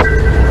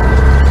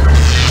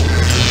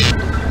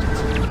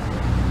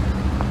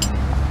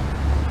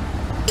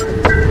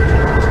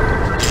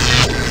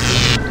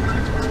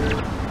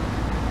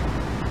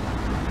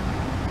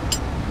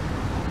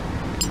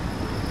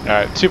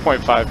 Alright,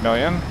 2.5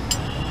 million.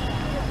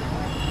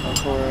 Go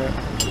for it.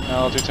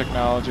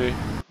 Technology.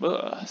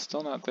 Ugh,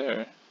 still not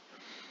there.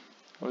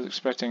 I was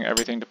expecting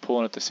everything to pull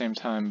in at the same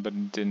time, but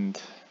it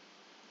didn't.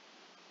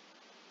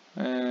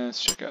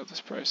 Let's check out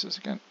this prices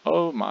again.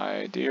 Oh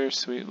my dear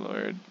sweet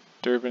lord.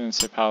 Durban and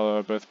Sao Paulo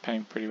are both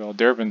paying pretty well.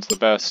 Durban's the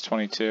best,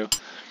 22.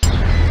 So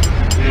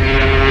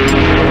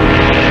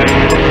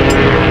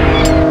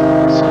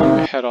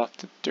you head off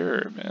to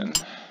Durban.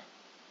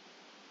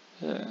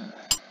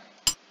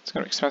 It's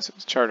gonna be expensive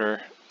to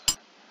charter.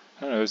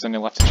 I don't know, there's any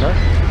left to charter?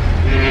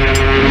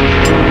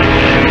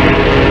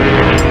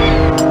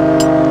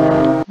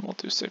 We'll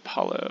do Sao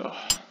Paulo.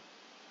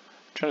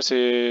 Trying to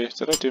see,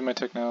 did I do my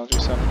technology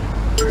center?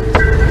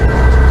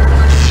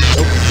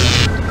 Nope.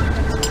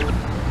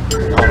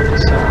 Nautical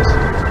science.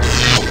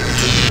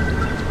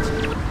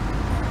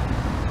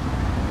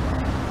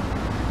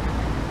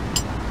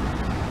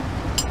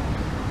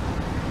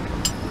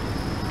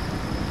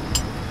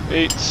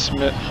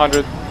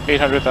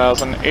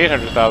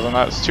 $800,000.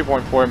 That was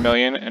 2.4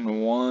 million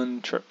in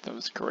one trip. That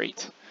was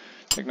great.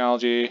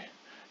 Technology.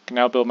 Can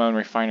now build my own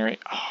refinery.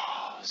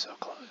 Oh, so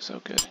close,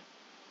 so good.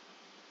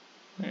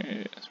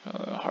 It's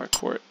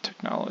hardcore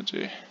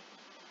technology.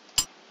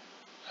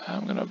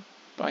 I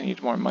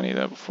need more money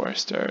though before I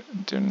start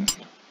doing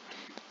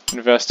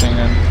investing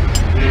in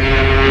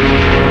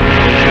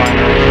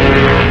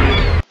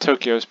refinery.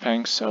 Tokyo's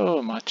paying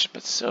so much,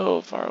 but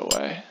so far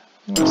away.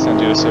 I'm gonna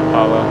send you to Sao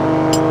Paulo.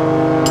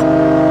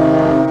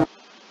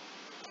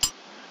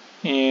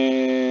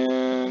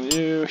 And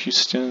you,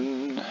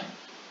 Houston.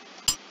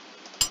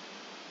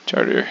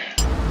 Charter.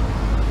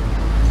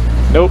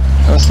 Nope,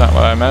 that's not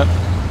what I meant.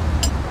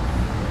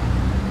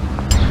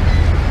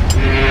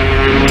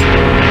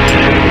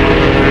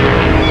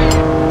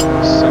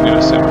 Send you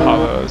to Sao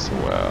Paulo as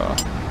well.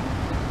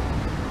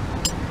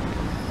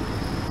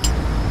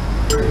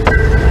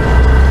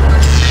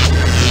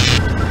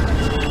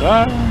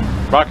 Ah,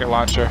 rocket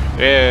launcher,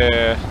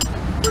 yeah.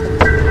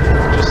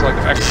 Just like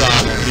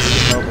Exxon and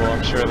BP Mobile,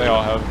 I'm sure they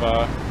all have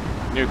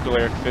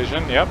nuclear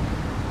fission, yep.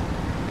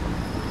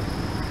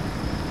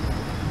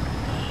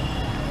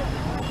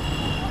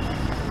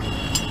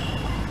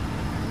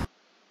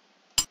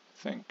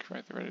 I think,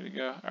 right, they're ready to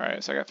go.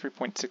 Alright, so I got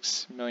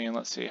 3.6 million,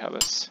 let's see how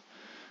this,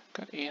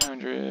 got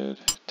 800,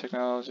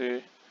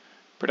 technology,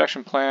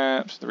 production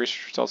plant, the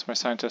research results of my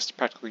scientists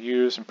practically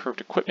use, improved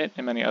equipment,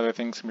 and many other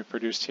things can be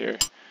produced here.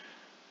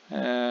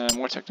 And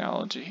more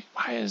technology.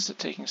 Why is it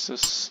taking so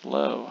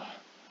slow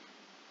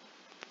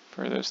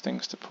for those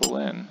things to pull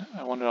in?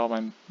 I wanted all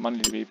my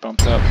money to be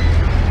bumped up.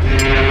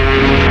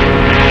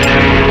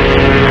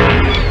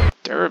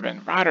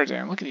 Durban,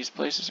 Rotterdam, look at these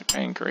places, they're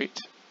paying great.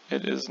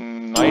 It is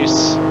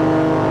nice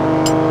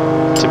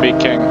to be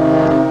king.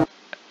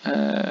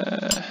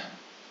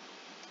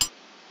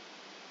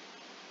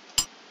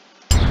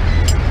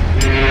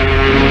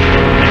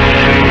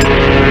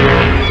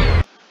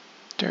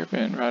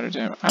 Durban,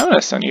 Rotterdam. I'm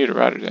gonna send you to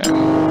Rotterdam.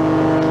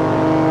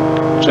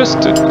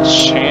 Just to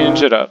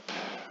change it up.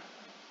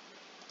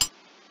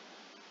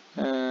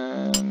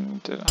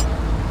 And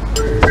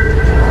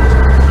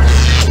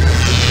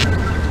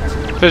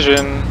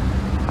fission.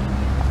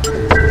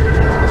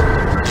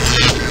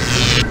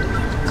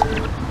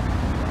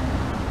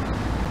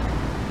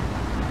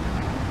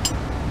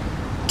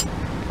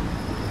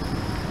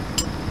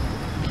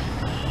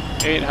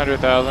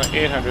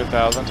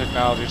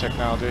 $800,000,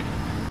 technology.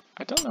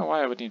 I don't know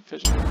why I would need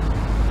fission.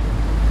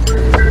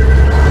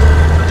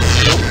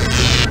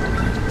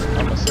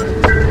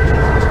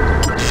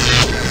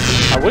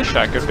 I wish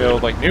I could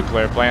build like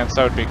nuclear plants,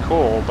 that would be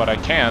cool, but I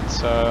can't,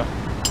 so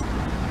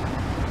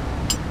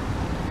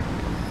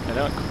I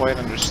don't quite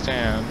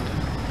understand.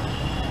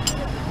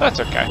 That's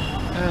okay.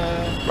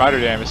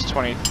 Rotterdam is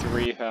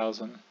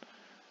 23,000.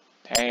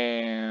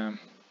 Damn.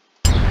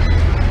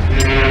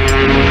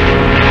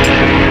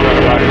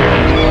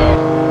 Rotterdam as well.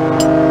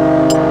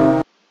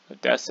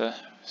 Odessa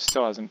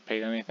still hasn't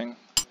paid anything.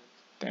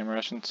 Damn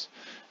Russians.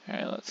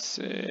 Alright, let's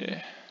see.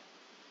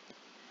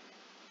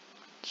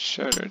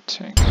 Shutter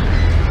tanker.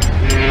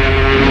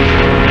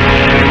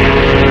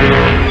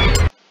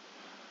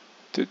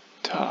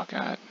 Oh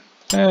god.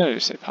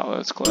 Just say Paulo,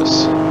 it's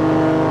close.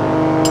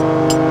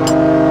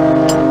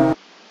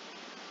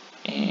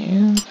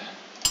 And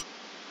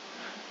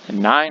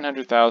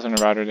 900,000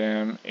 in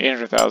Rotterdam,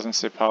 800,000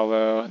 Sao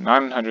Paulo,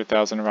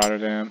 900,000 in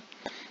Rotterdam.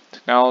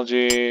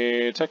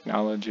 Technology.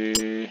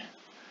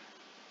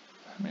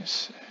 Let me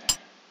see.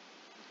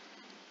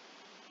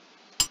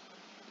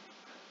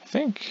 I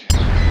think.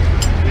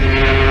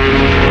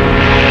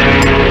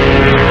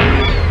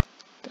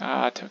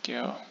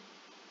 Tokyo.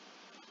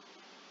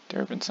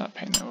 Durban's not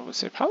paying that. What was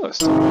Sao Paulo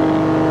still paying?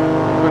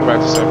 Going back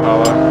to Sao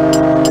Paulo.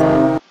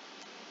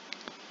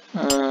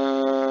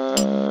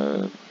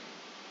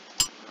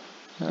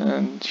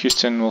 And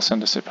Houston will send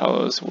to Sao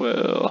Paulo as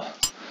well.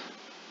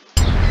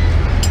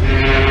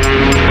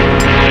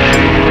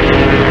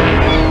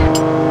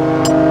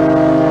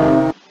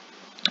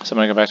 So I'm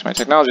going to go back to my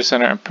technology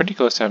center. I'm pretty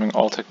close to having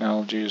all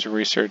technologies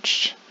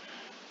researched.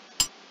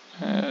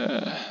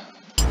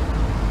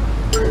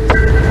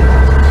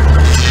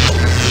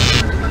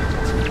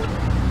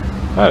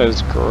 That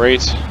is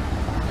great.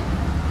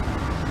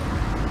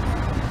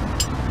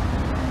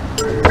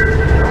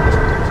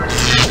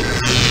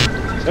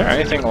 Is there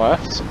anything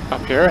left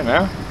up here right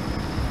now?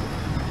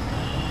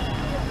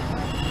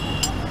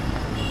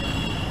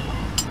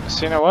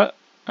 So you know what?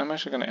 I'm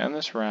actually going to end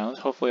this round.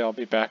 Hopefully I'll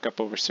be back up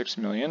over 6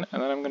 million,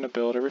 and then I'm going to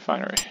build a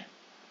refinery.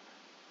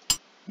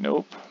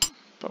 Nope.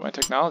 But my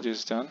technology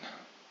is done.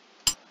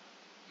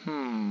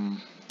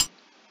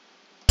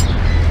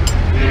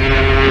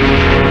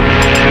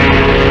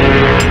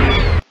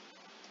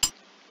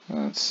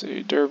 Let's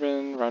see,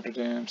 Durban,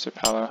 Rotterdam, Sao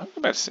Paulo. I'll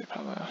go back to Sao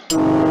Paulo.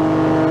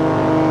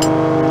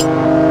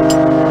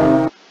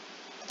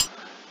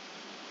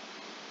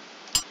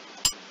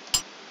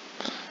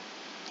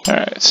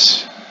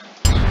 Alright.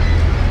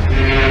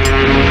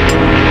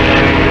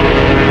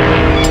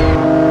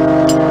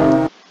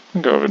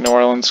 I'll go over to New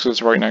Orleans because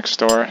it's right next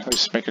door.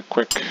 Let's make a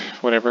quick,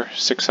 whatever,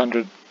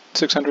 600,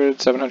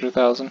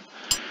 700,000.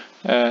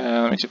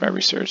 Let me do my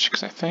research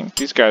because I think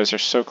these guys are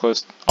so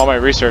close. All my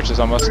research is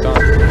almost done.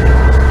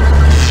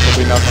 There'll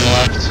be nothing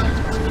left.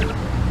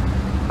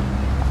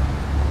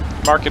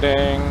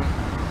 Marketing.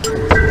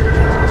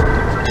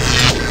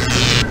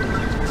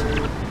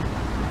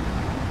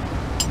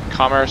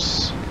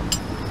 Commerce.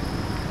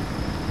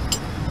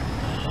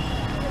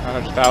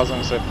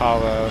 100,000 Sao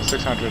Paulo,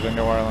 600 in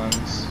New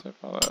Orleans. Sao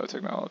Paulo,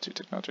 technology.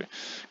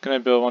 Gonna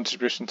build one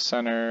distribution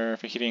center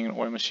for heating and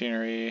oil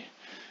machinery.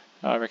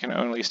 We can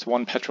own at least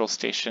one petrol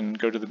station.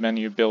 Go to the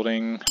menu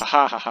building.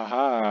 Ha ha ha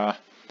ha.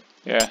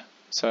 Yeah,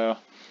 so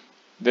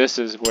this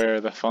is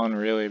where the fun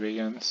really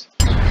begins.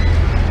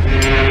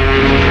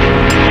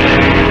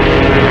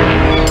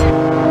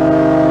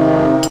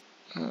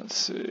 Let's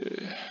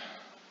see.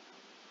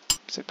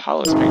 Sao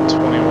Paulo's paying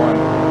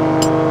 21.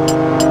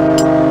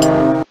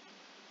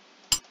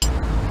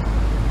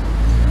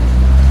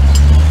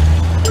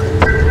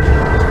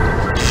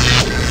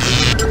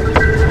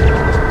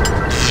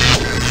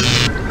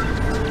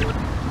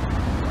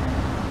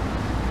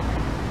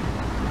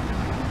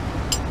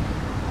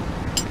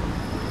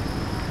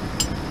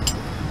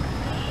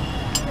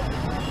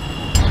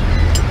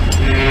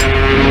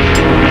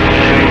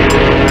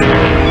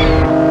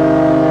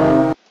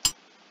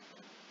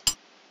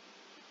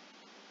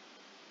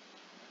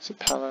 Sao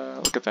Paulo,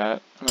 look at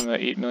that. I'm in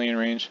the 8 million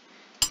range.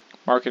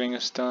 Marketing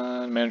is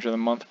done. Manager of the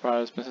month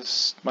prize.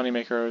 Business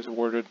moneymaker is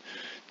awarded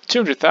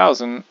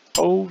 200,000.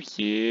 Oh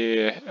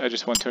yeah, I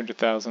just won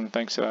 200,000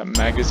 thanks to that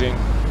magazine.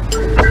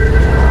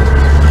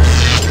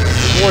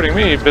 Awarding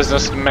me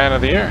businessman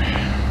of the year.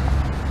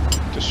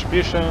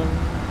 Distribution.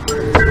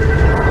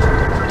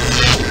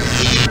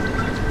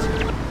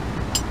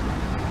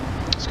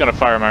 I was gonna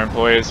fire my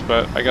employees,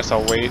 but I guess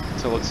I'll wait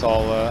till it's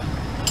all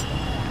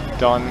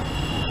done.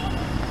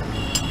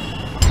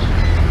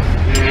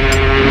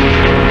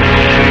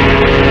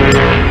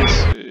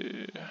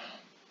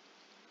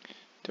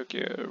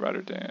 Tokyo,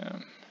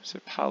 Rotterdam, Sao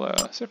Paulo.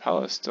 Sao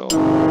Paulo is still.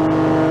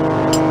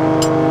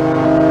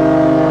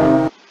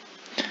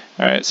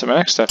 Alright, so my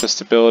next step is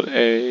to build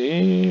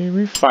a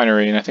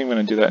refinery, and I think I'm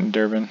going to do that in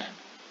Durban.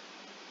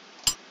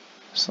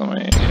 So let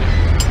me.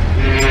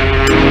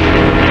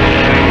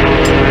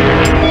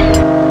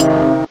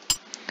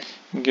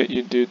 Get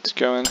you dudes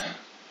going.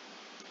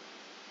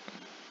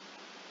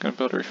 Gonna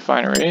build a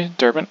refinery.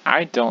 Durban,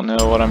 I don't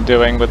know what I'm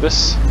doing with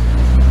this.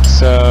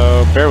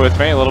 So bear with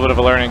me, a little bit of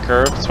a learning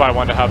curve. That's why I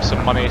wanted to have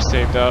some money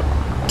saved up.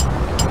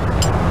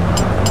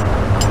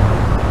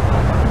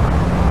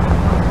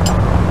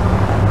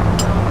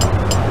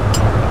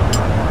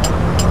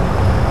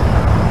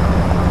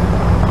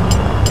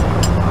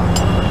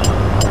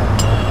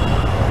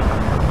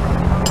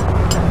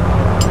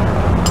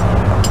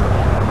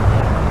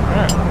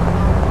 Alright.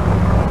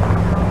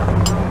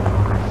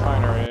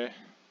 Refinery.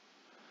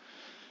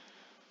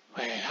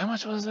 Wait, how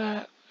much was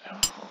that?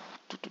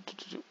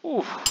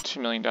 Ooh,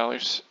 $2 million.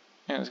 And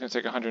it's going to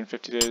take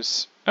 150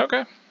 days.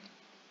 Okay.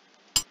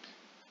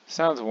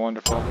 Sounds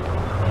wonderful. I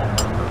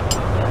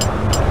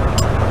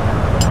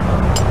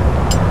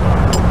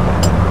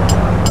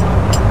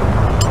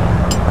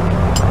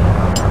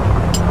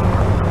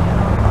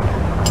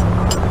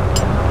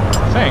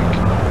think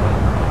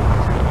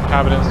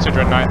inhabitants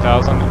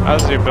 209,000.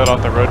 As you build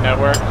out the road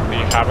network,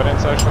 the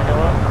inhabitants actually go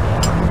up,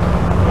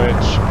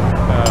 which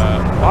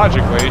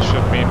logically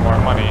should mean more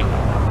money.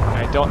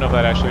 I don't know if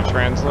that actually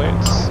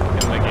translates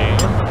in the game,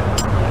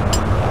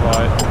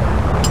 but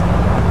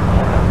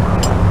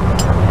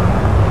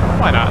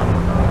why not?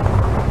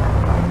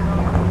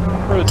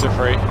 Roads are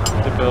free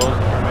to build for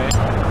me.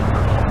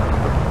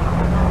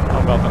 How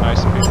about the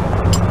nice people?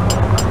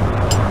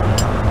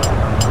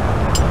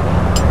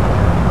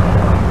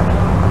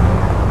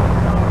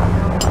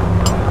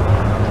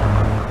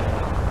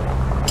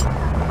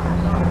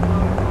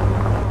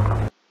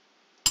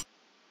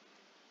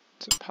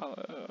 Sao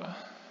Paulo.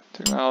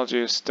 Technology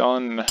is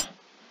done.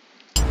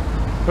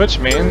 Which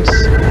means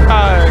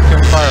I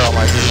can fire all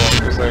my people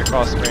because they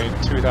cost me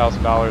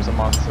 $2,000 a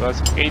month. So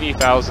that's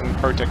 $80,000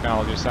 per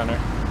technology center.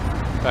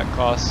 That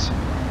costs.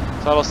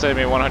 So that'll save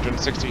me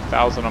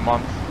 $160,000 a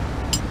month.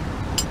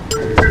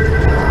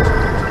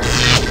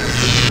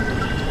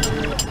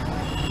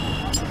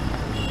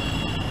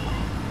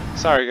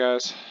 Sorry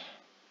guys.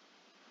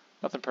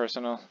 Nothing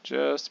personal,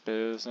 just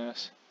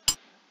business.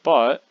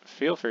 But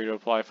feel free to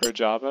apply for a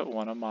job at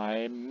one of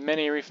my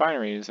many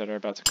refineries that are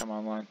about to come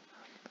online.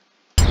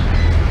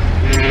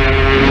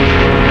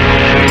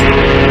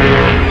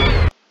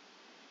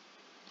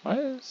 Why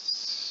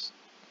is...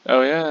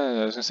 Oh yeah,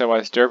 I was gonna say why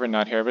is Durban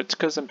not here, but it's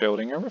because I'm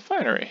building a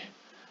refinery.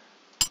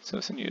 So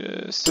send you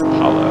to Sao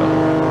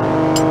Paulo.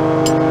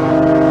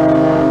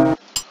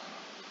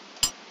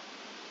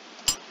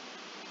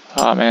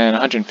 Oh man,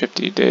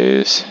 150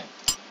 days.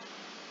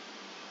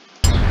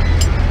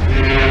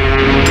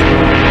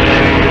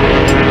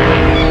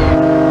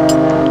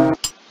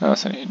 Oh,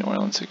 so I need New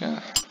Orleans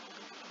again.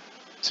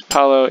 It's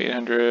Apollo,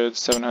 800,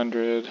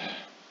 700.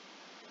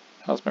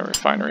 How's my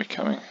refinery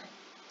coming?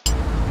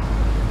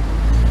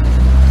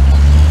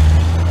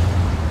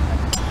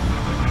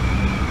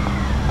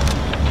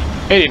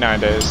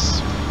 $89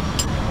 days.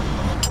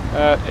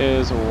 That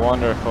is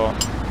wonderful.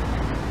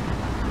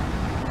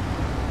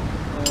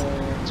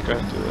 Let's go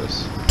ahead and do this.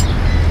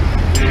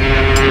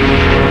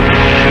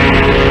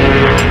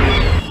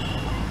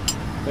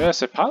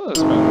 Yes,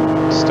 Apollo's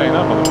been staying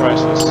up on the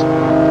prices.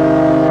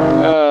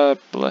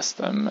 Bless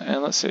them.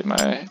 And let's see,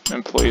 my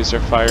employees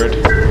are fired.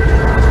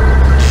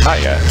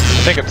 Not yet.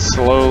 I think it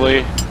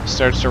slowly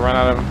starts to run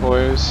out of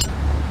employees.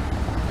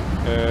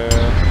 I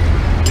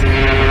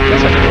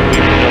guess I can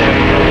leave the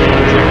building.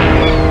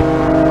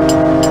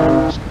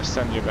 Just gonna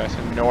send you back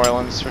to New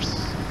Orleans for a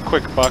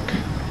quick buck.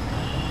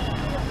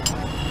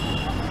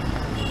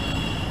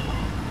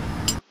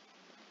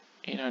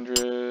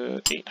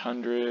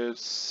 $800,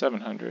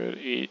 700,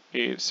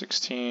 8,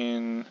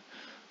 16,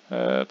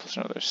 plus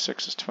another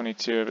 6 is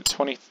 22, but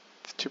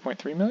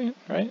 22.3 million,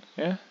 right?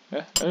 Yeah.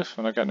 Oof,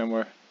 and I've got no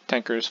more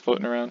tankers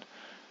floating around.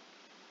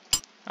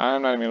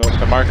 I'm not even gonna look at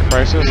the market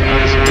prices, I'm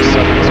just gonna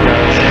sell these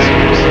guys.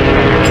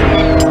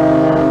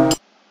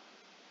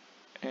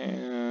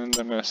 And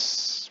I'm gonna,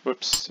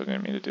 whoops, I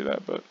didn't mean to do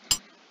that, but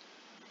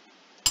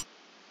I'm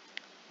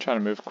trying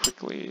to move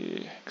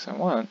quickly, because I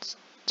want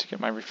to get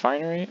my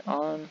refinery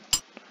on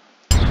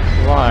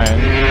line.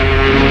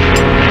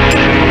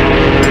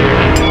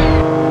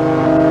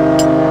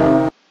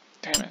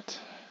 Damn it.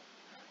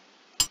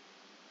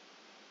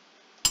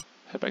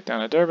 Head back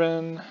down to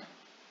Durban.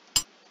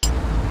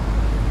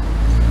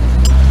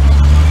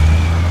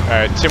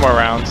 Alright, 2 more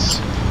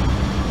rounds.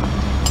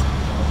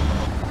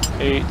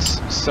 8,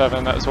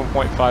 7, that was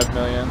 1.5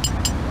 million.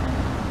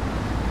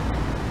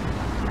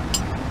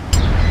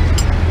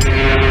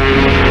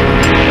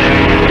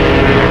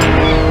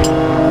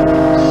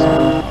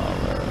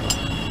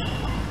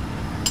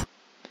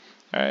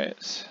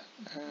 Alright.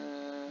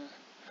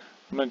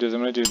 I'm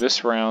gonna do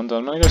this round.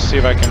 I'm gonna go see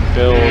if I can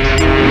build.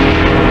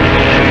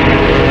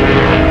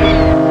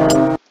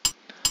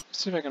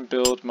 See if I can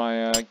build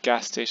my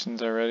gas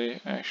stations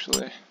already.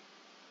 Actually,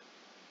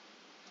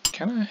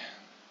 can I?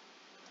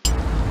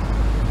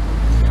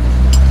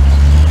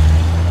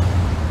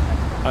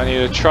 I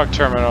need a truck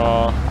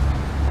terminal.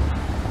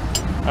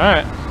 All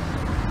right,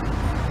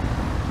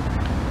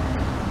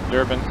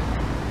 Durban.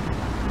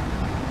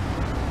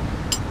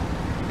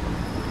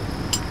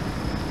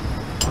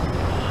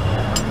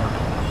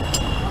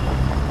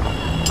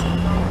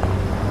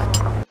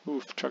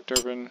 Oof, truck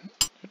Durban.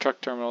 The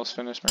truck terminal is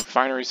finished. My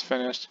refinery's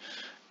finished.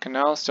 Can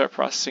now start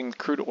processing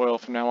crude oil.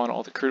 From now on,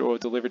 all the crude oil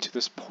delivered to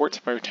this port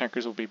by your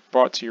tankers will be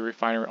brought to your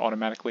refinery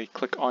automatically.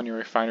 Click on your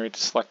refinery to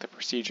select the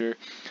procedure.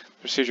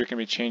 The procedure can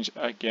be changed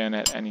again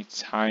at any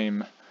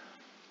time.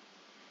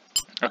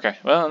 Okay,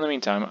 well, in the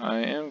meantime, I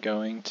am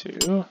going to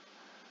build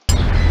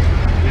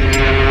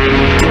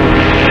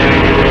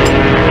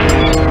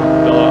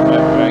up my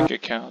bank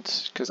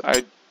account, because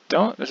I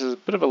don't, this is a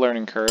bit of a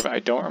learning curve, I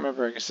don't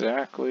remember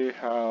exactly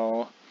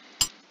how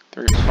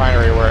the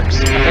refinery works.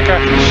 I think I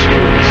have to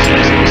choose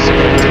a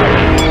specific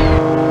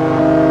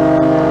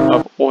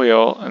type of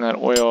oil, and that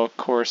oil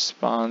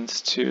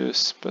corresponds to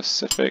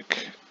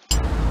specific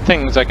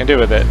things I can do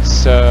with it,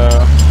 so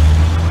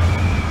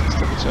let's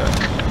double check.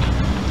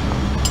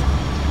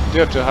 I do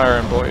have to hire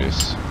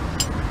employees.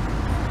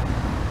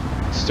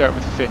 Start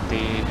with 50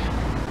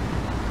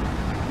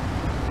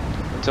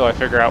 until I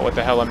figure out what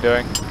the hell I'm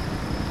doing.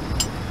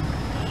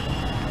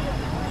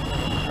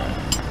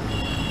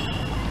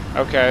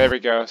 Okay, there we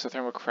go. So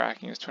thermal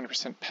cracking is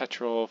 20%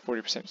 petrol,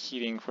 40%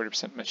 heating,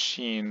 40%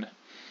 machine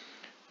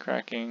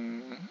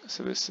cracking.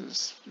 So this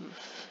is,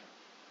 oof.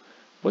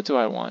 What do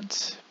I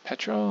want?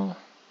 Petrol?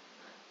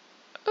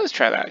 Let's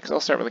try that, because I'll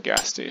start with a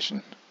gas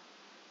station.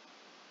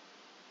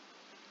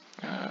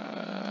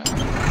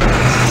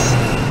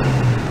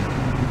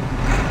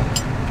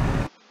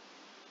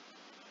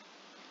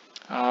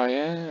 Oh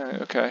yeah,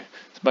 okay.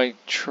 So my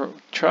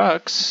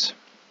trucks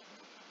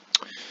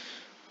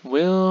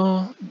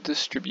will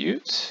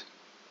distribute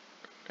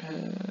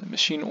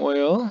machine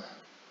oil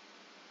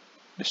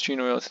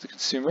to the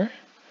consumer,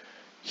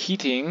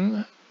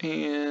 heating,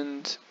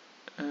 and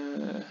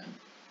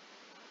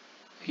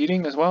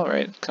heating as well,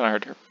 right? It's kind of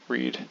hard to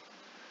read.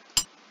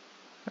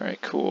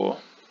 Alright,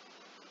 cool.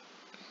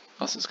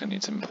 Also, it's gonna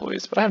need some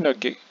employees, but I have no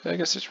gig. I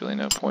guess there's really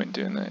no point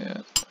in doing that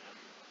yet.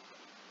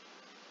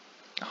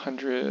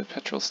 100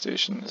 petrol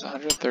stations,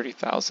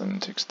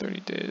 130,000 takes 30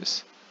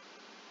 days.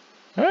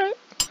 Alright.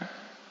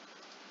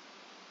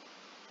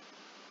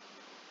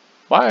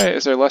 Why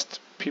is there less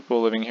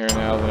people living here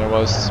now than there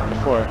was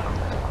before?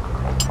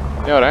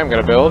 You know what I'm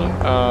gonna build?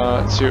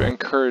 To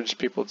encourage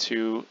people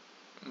to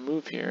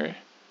move here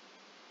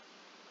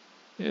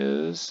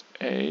is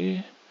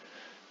a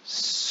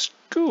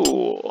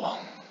school.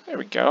 There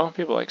we go.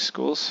 People like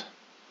schools.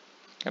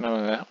 And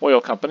I'm an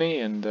oil company,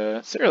 and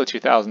it's the early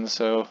 2000s,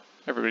 so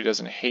everybody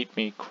doesn't hate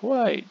me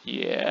quite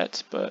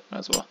yet, but might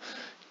as well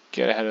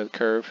get ahead of the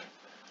curve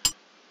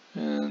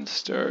and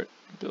start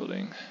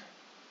building.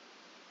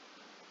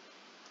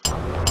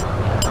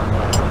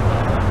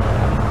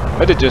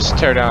 I did just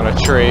tear down a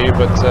tree,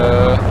 but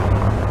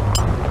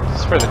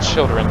it's for the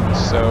children,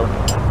 so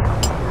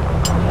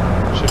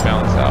it should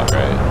balance out,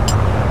 right?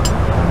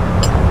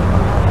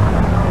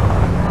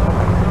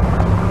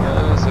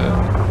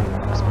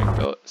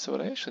 So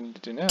what I actually need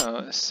to do now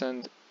is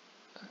send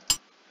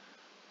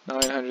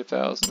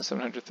 900,000,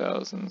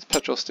 700,000,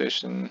 petrol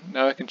station.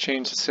 Now I can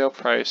change the sale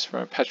price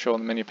from a petrol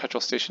in the menu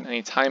petrol station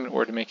anytime in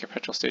order to make your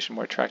petrol station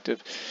more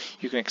attractive.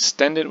 You can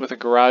extend it with a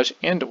garage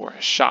and or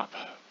a shop.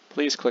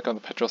 Please click on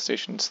the petrol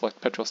station and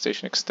select petrol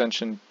station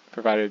extension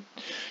provided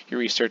your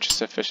research is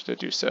sufficient to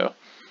do so.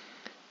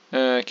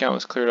 Account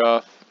was cleared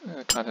off.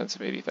 Contents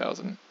of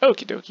 80,000.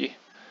 Okie dokie.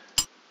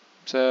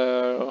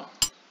 So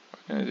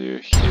we're going to do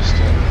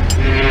Houston.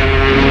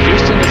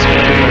 Houston is going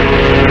to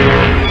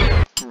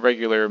be a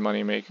regular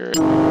money maker.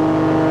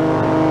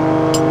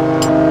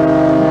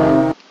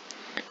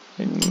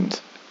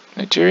 And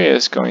Nigeria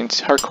is going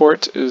to,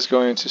 Harcourt is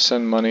going to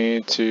send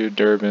money to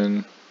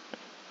Durban,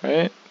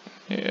 right?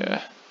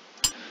 Yeah.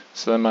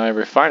 So then my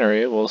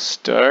refinery will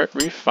start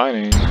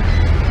refining.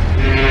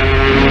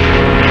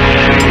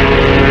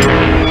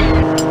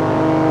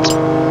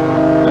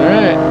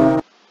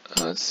 Alright.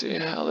 Let's see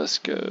how this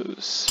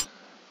goes.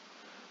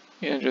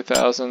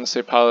 800,000,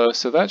 Sao Paulo,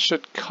 so that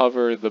should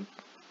cover the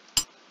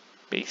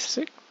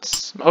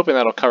basics. I'm hoping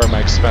that'll cover my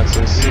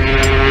expenses.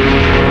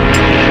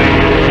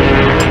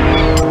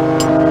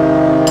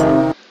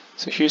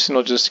 So Houston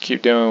will just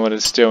keep doing what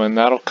it's doing.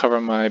 That'll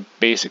cover my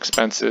base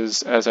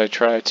expenses as I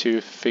try to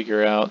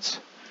figure out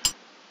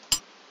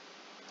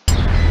how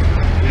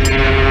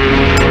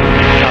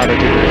to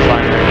do the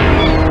refinery.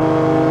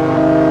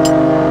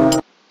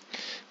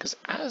 Because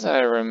as I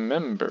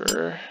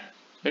remember,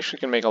 you actually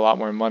can make a lot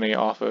more money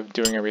off of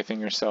doing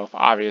everything yourself,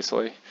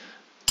 obviously.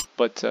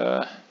 But,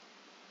 yeah,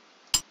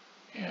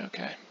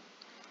 okay.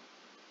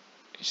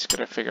 You just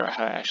gotta figure out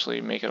how to actually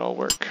make it all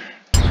work.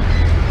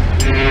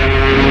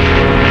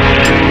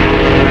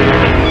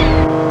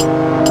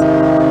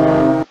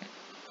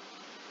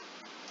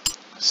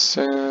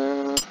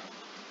 So,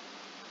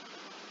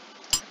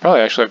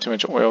 probably actually have too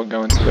much oil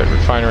going to the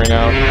refinery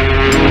now.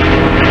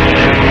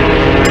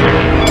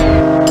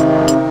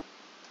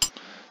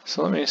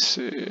 So let me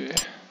see.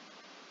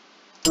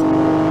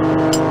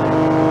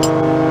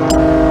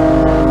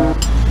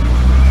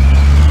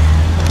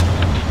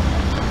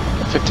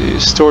 50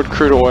 stored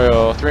crude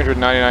oil,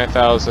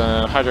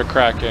 399,000,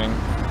 hydrocracking.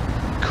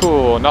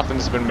 Cool,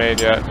 nothing's been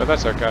made yet, but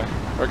that's okay.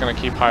 We're gonna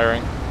keep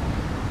hiring.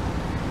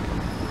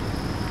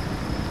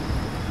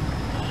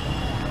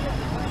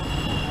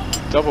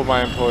 Double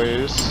my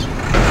employees. The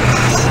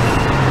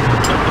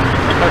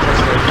petrol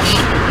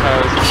station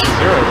has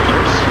 0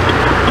 liters.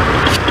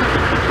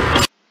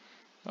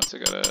 Also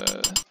gotta,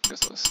 I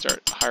guess I'll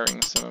start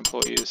hiring some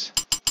employees.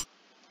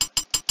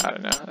 I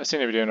don't know, I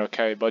seem to be doing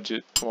okay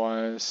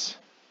budget-wise.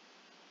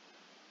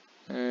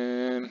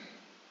 I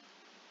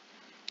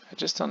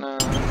just don't know.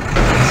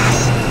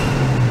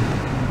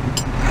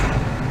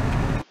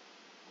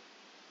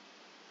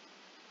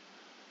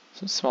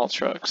 Some small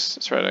trucks.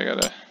 That's right, I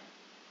gotta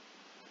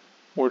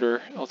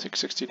order. It'll take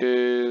 60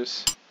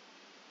 days.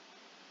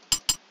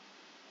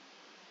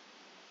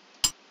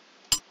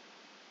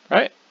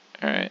 Right?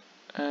 Alright.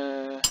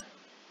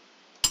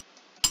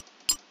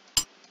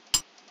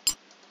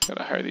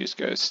 Gotta hire these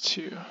guys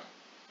too.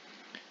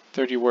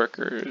 30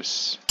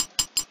 workers.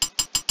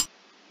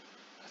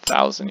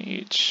 1,000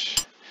 each.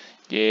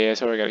 Yeah,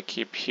 so I gotta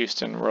keep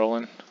Houston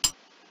rolling.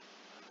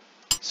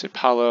 Sao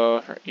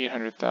Paulo for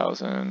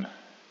 800,000.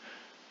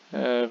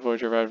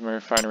 Voyager arrived at my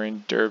refinery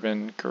in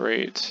Durban.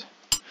 Great.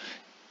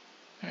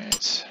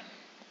 Alright.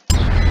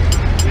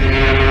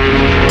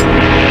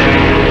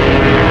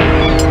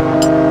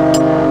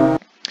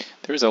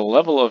 There's a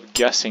level of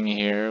guessing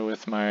here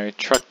with my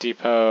truck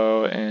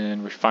depot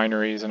and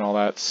refineries and all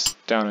that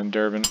down in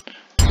Durban.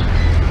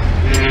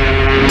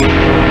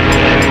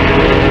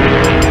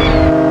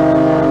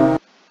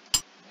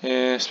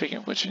 Yeah, speaking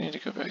of which, I need to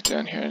go back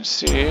down here and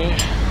see.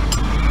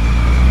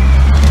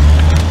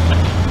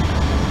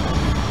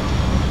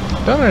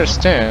 I don't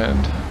understand.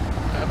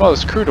 I have all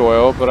this crude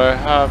oil, but I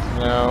have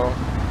no...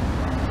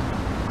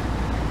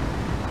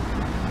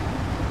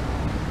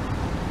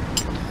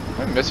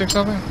 Am I missing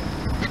something?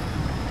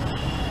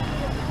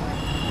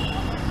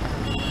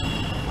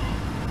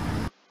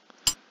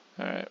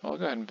 Alright, well, I'll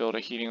go ahead and build a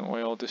heating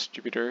oil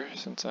distributor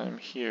since I'm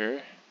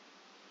here.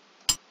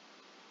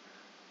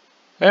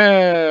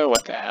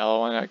 What the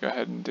hell, why not go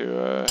ahead and do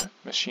a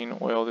machine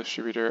oil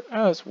distributor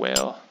as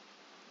well.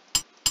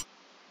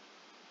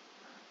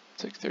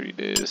 Take 30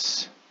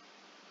 days.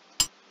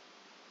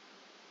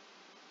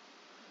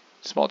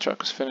 Small truck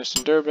was finished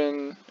in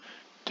Durban.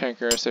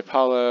 Tanker, Sao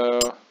Paulo.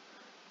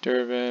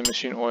 Durban,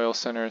 machine oil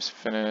center is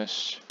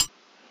finished.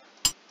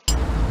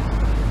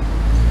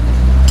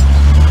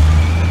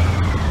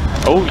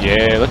 Oh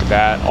yeah, look at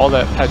that. All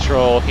that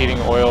petrol, heating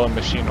oil, and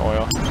machine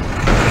oil.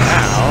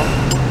 Now,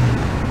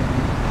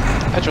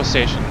 petrol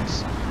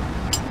stations.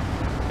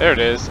 There it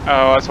is.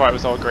 Oh, that's why it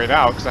was all grayed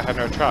out, because I had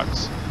no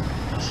trucks.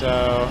 So,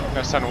 I'm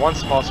going to send one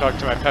small truck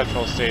to my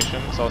petrol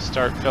station, so I'll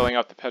start filling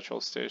up the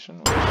petrol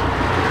station.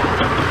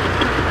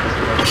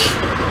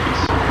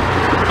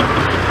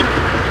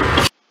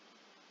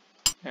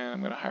 And I'm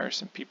going to hire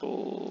some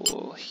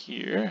people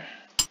here.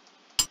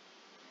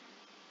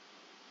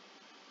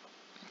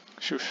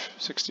 Shoof,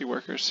 60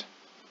 workers.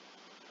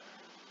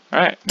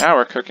 Alright, now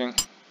we're cooking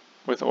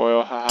with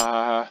oil. Ha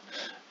ha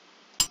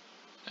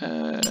ha.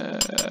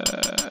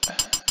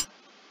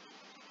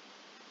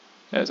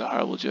 That is a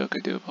horrible joke, I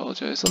do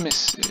apologize. Let me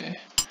see.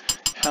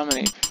 How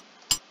many...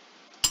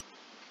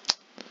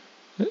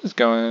 It's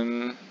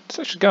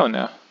actually going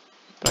now.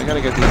 But I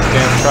gotta get these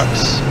damn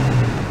trucks.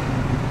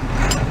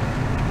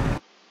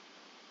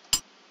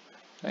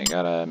 I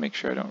gotta make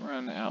sure I don't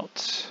run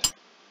out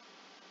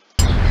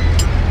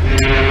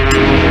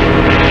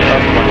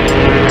of money.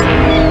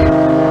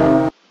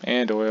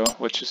 And oil,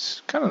 which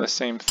is kind of the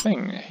same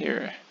thing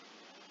here.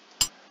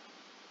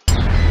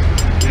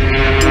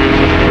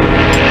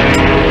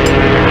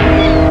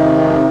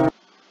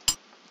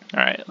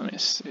 Alright, let me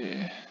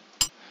see.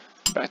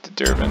 Back to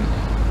Durban.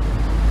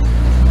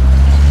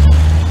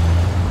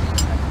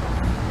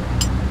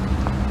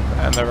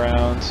 And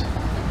around.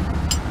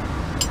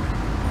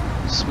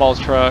 Small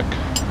truck,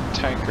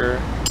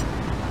 tanker.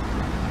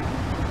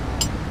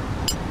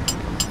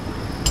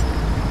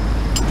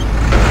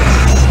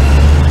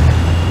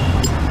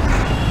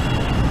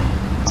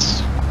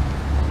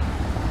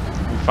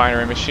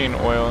 Refinery, machine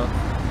oil.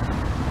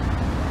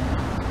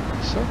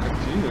 So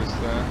confused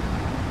then.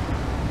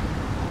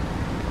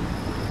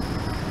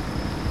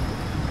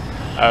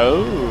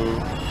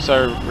 Oh,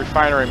 so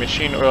refinery,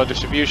 machine oil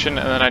distribution,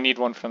 and then I need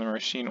one from the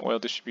machine oil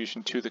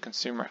distribution to the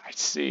consumer. I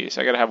see,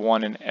 so I gotta have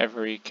one in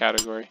every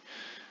category.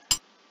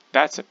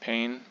 That's a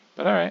pain,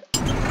 but alright.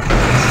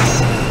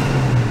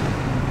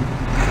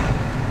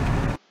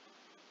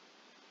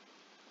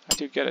 I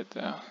do get it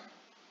though.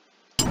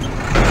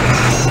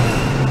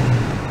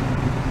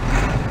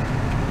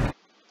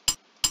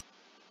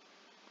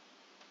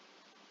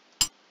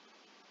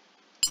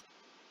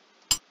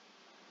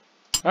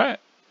 Alright.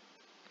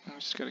 I'm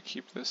just gonna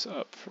keep this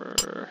up for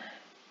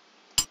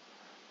a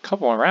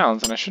couple of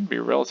rounds and I should be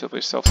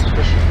relatively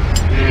self-sufficient.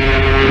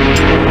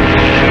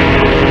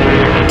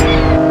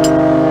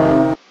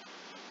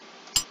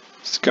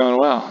 It's going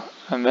well.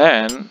 And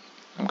then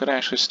I'm gonna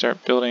actually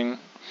start building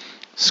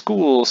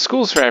schools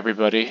for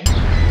everybody. Schools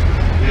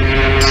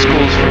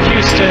for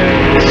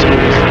Houston,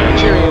 schools for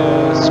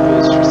Nigeria,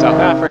 schools for South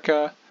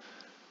Africa.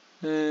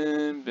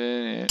 And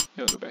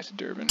you'll go back to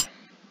Durban.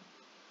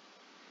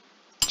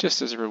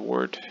 Just as a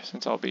reward,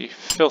 since I'll be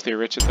filthy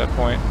rich at that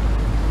point.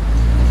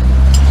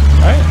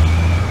 Alright.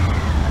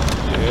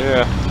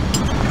 Yeah.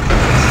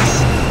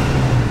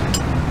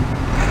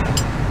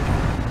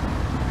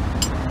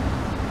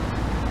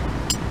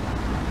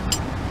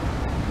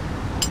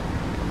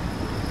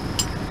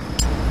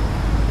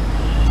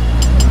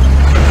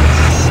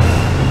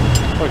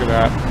 Look at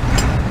that.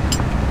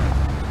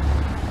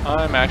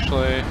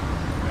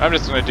 I'm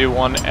just going to do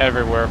one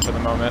everywhere for the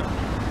moment.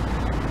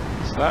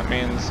 So that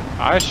means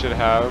I should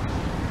have...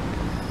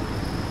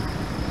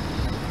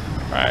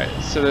 Alright,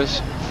 so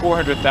there's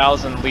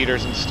 400,000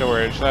 liters in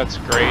storage. That's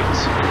great.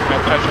 My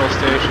petrol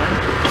station,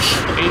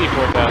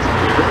 84,000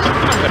 liters.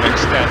 I'm going to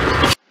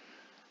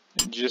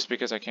extend just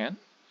because I can.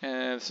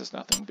 And this is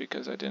nothing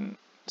because I didn't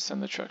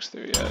send the trucks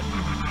through yet.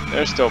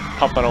 They're still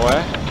pumping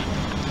away.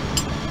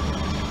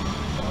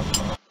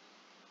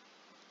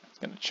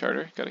 Gonna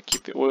charter. Gotta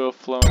keep the oil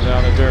flowing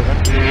down to Durban.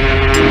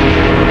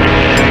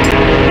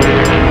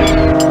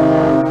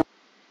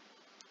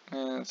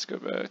 And let's go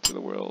back to the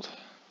world.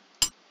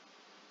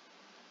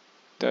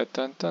 Dun,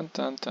 dun, dun,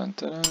 dun, dun,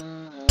 dun,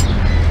 dun.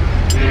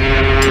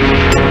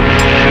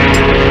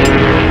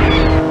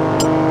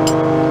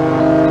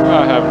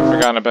 Oh, I haven't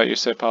forgotten about you,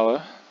 Sao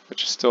Paulo,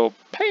 which is still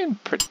paying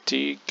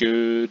pretty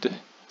good.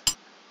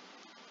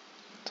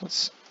 So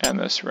let's end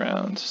this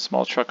round.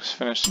 Small truck is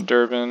finished in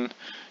Durban.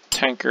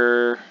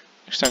 Tanker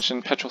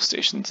extension, petrol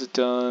stations is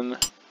done.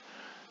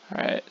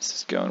 Alright, this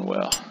is going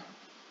well.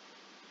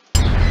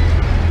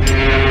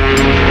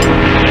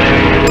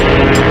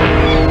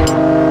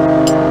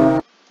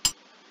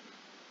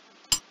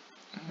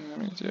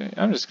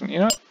 I'm just gonna, you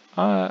know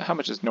what? How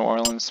much is New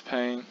Orleans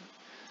paying?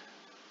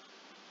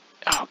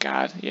 Oh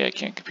god, yeah, I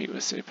can't compete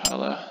with Sao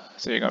Paulo.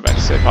 So you're going back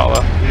to Sao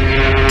Paulo.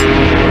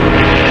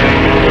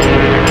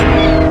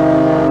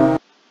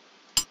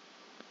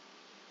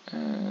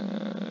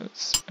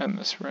 Let's end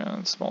this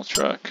round. Small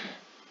truck.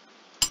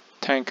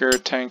 Tanker,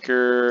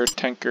 tanker,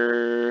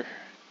 tanker.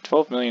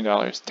 $12 million.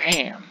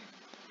 Damn.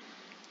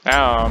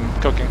 Now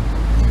I'm cooking.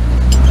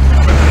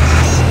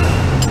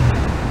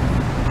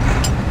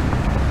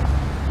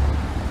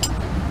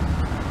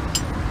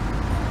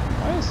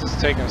 Why is this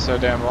taking so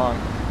damn long?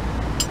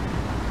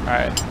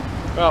 Alright.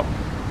 Well,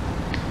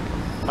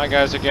 my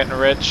guys are getting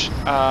rich.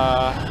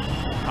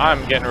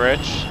 I'm getting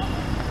rich.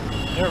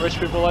 You know what rich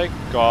people like?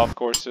 Golf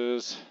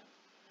courses.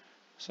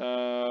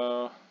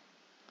 So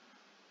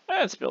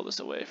let's build this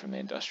away from the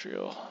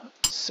industrial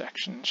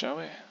section, shall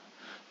we?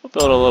 We'll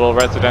build a little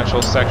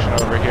residential section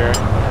over here.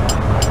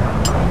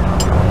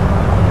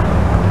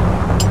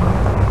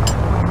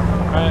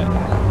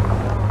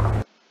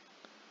 Right.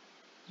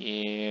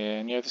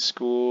 Yeah, near the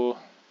school.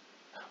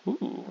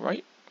 Ooh,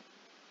 right?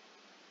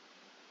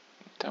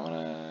 Don't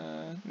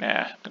wanna... Nah,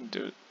 I'm gonna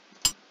do it.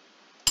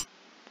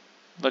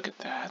 Look at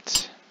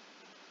that.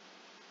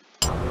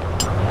 Your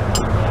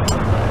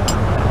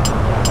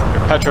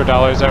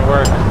petrodollars at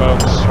work,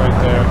 folks, right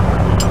there.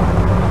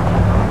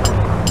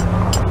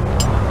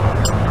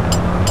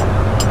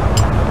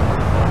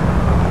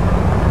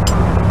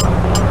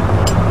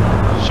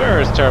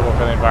 Sure, it's terrible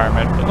for the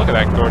environment, but look at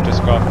that gorgeous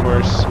golf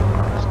course.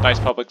 It's a nice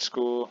public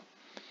school.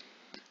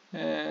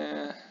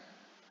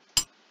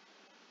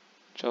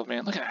 Chill,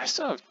 man. Look at that. I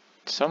still have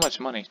so much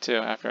money, too,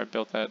 after I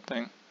built that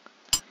thing.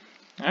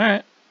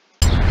 Alright.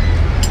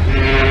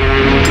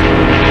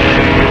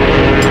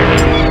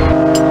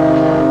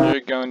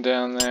 You're going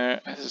down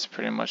there. This is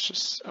pretty much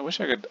just... I wish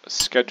I could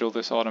schedule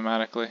this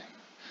automatically.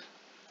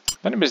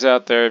 If anybody's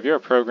out there, if you're a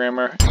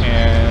programmer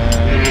and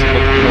looking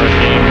for a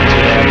game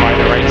to buy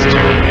the rights to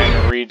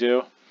and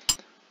redo,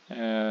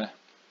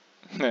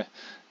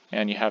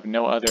 and you have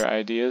no other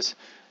ideas,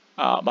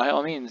 by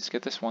all means,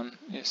 get this one.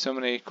 There's so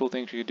many cool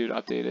things you could do to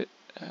update it.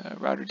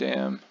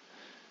 Rotterdam,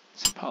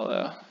 Sao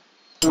Paulo.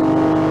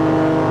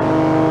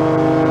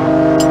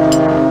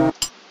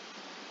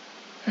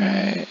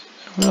 Alright,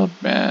 world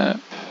map.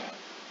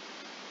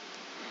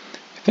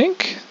 I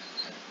think,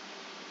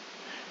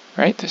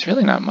 right, there's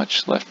really not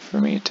much left for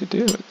me to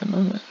do at the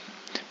moment.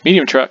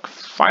 Medium truck,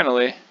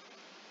 finally.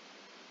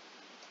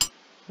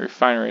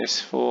 Refineries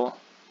full.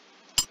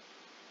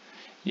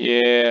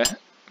 Yeah,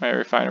 my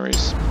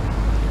refineries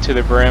to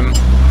the brim.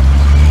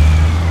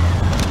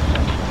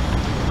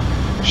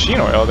 Machine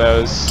oil, that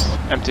was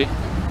empty.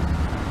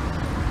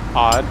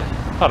 Odd.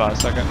 Hold on a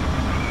second.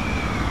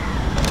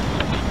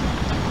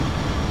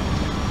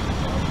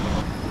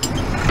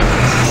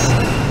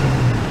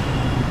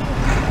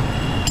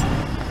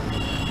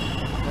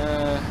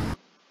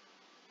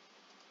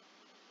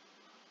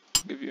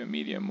 Give you a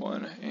medium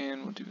one,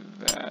 and we'll do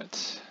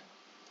that.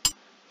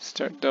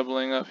 Start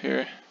doubling up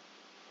here.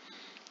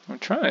 I'm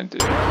trying to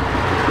do.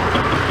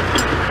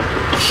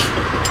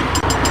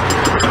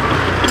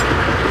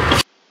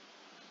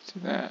 Do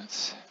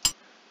that.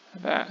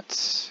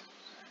 That.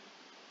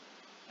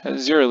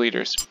 Has 0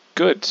 liters.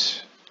 Good.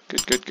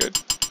 Good, good, good.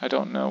 I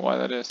don't know why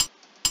that is.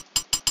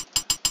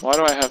 Why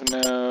do I have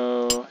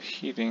no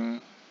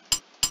heating?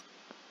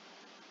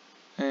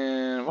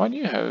 And why do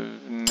you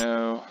have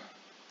no...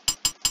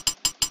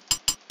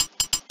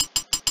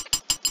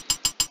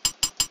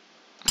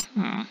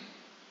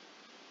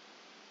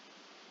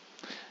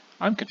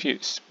 I'm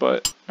confused,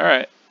 but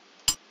alright.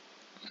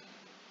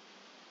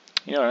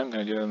 You know what I'm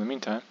going to do in the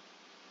meantime?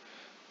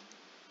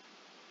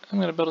 I'm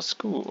going to build a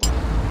school.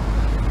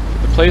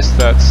 The place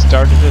that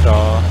started it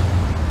all.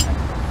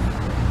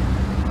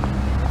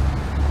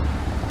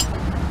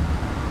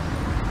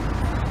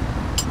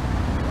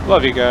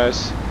 Love you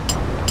guys.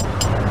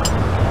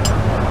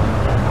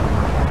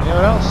 You know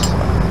what else?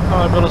 I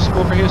want to build a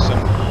school for Houston.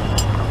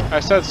 I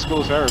said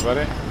schools for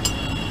everybody.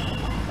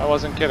 I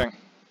wasn't kidding.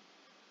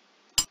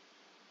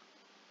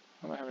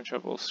 I'm having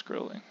trouble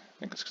scrolling. I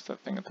think it's that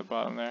thing at the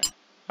bottom there.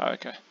 Oh,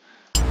 okay.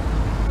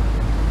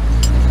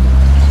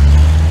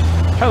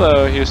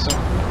 Hello, Houston.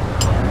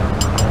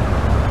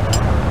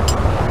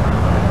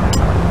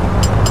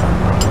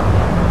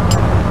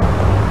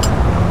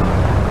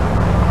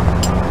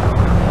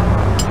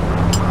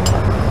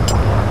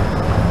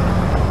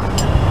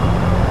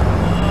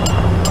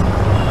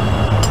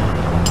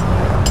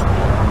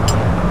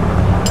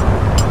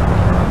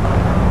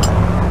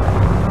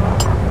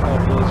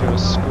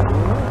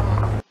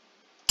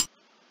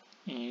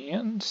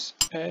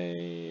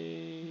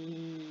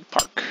 A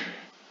park.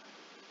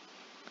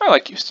 I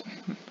like Houston.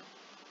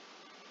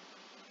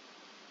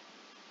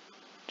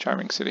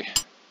 Charming city.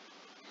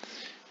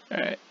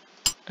 Alright.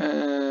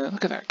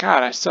 Look at that.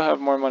 God, I still have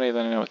more money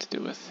than I know what to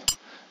do with.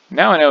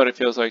 Now I know what it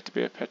feels like to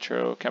be a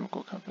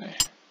petrochemical company.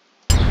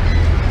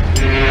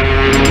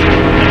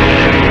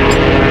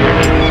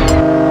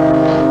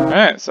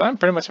 Alright, so I'm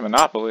pretty much a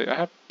monopoly. I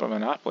have a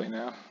monopoly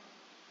now.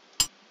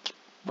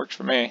 Works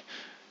for me.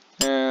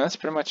 And that's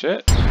pretty much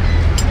it.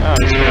 Now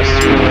I'm just gonna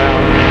screw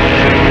around.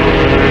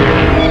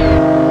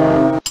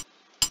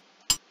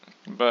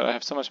 But I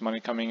have so much money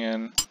coming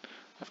in.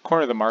 I've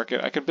cornered the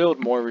market. I could build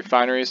more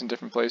refineries in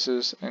different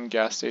places and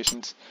gas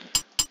stations.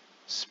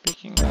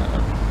 Speaking of...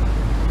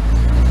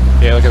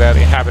 Yeah, look at that.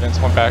 The inhabitants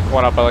went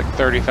up by like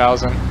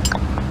 30,000.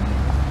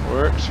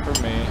 Works for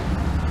me.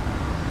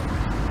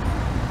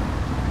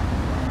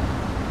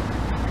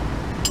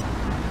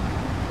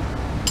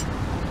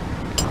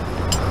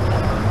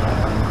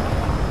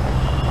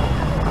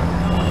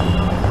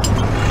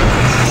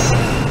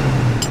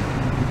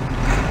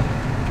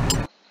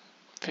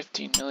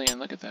 $15 million,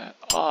 look at that.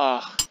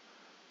 Ah,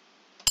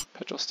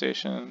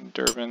 station,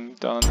 Durban,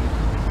 done.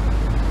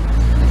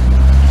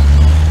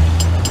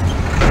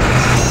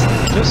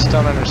 Just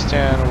don't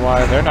understand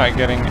why they're not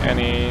getting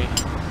any oil.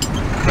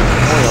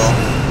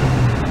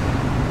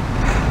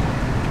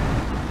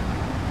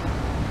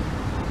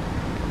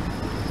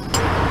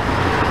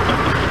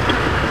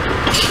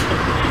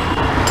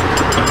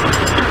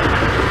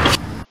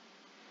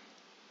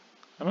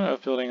 I don't know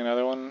if building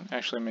another one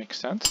actually makes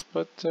sense,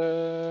 but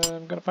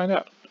I'm gonna find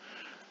out.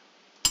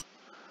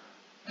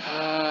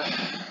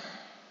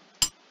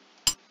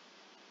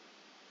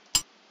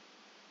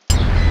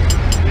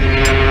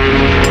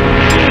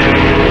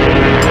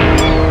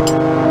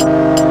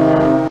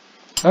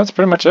 That's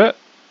pretty much it.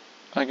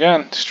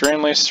 Again,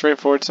 extremely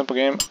straightforward, simple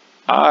game.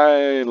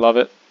 I love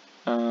it.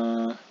 I don't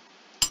know.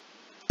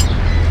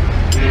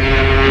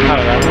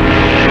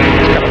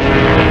 It's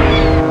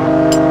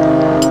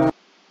kind of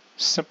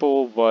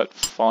simple but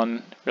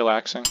fun,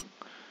 relaxing.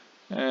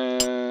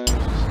 And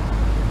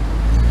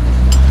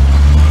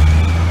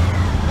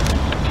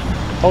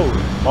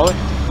holy moly!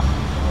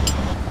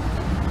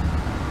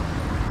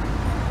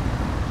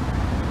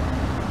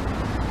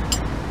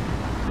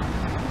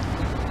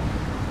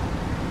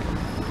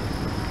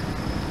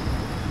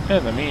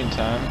 In the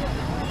meantime,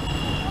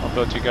 I'll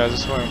build you guys a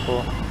swimming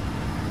pool.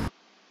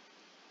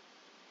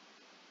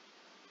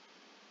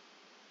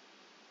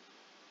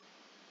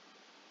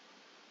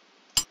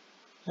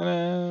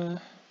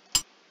 And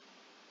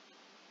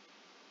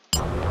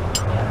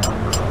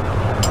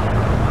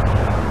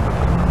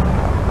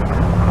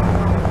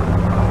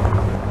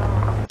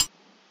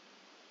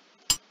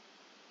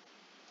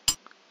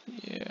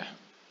yeah.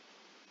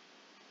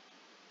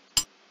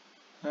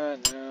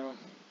 Now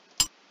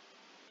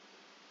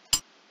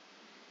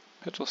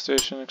petrol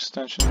station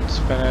extensions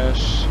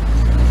finish.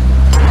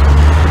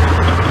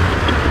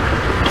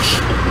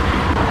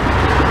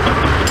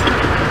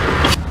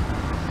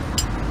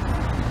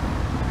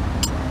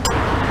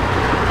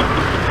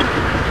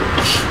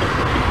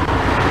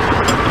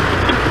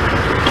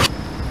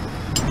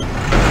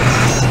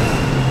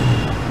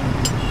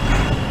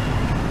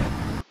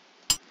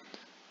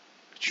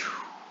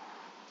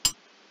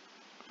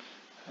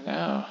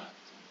 Now,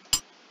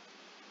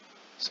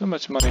 so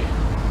much money.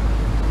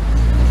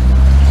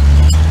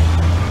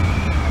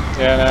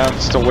 Yeah, now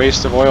it's just a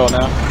waste of oil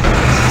now.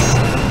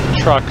 The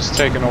truck is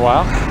taking a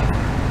while.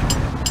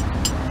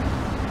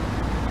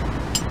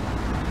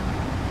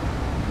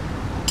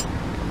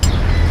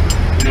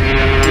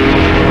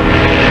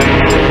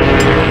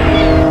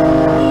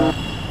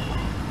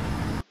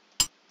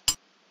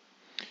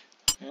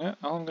 Yeah,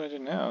 all I'm gonna do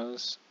now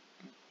is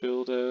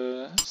build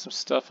some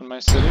stuff in my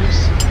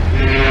cities.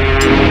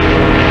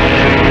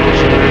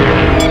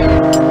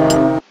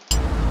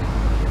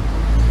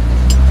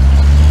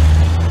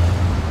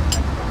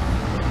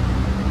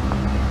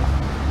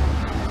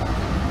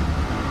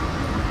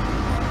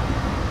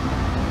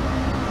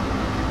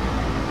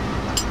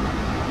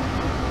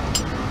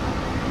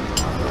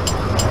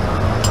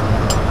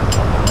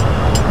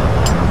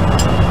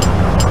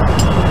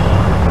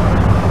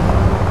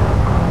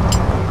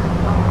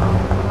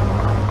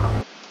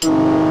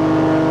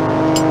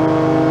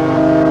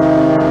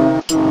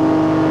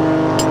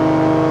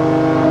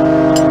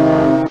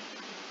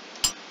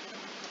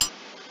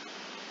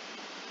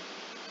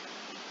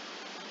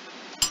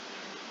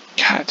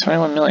 God,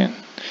 21 million.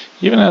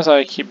 Even as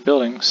I keep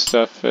building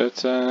stuff, it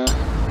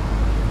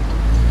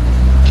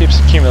keeps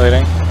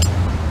accumulating.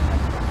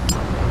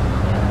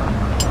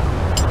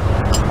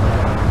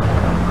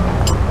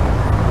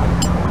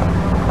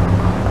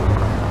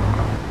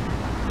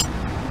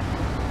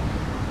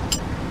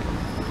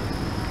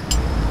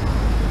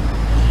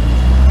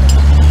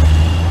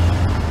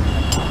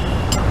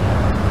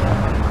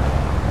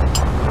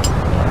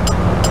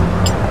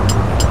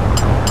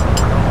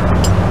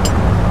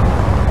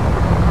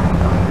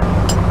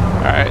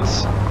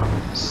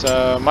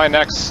 So my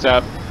next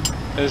step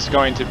is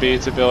going to be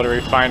to build a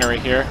refinery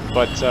here,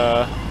 but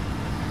I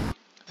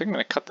think I'm going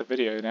to cut the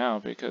video now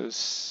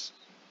because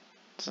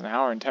it's an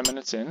hour and 10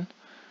 minutes in,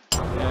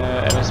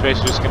 and it's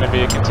basically just going to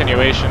be a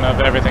continuation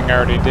of everything I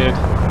already did.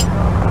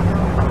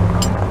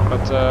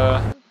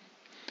 But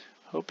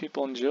hope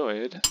people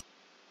enjoyed.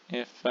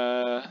 If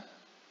I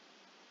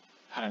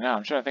don't know,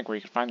 I'm trying to think where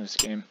you can find this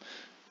game.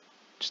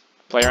 Just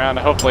play around,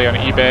 hopefully on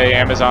eBay,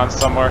 Amazon,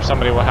 somewhere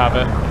somebody will have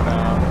it.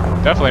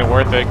 Definitely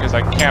worth it because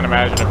I can't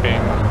imagine it being,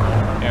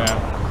 you know,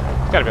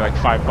 it's got to be like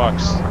 $5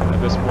 at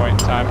this point in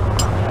time.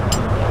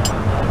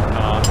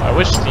 I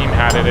wish Steam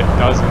had it. It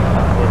doesn't,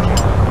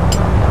 unfortunately.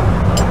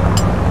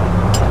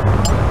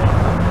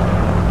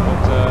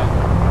 But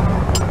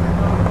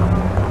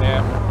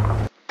yeah,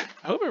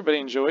 I hope everybody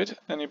enjoyed.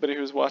 Anybody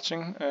who's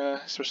watching,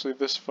 especially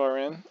this far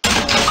in.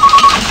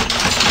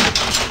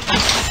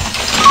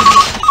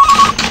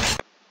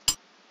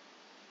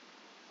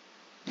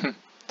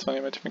 Telling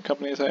you about different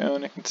companies I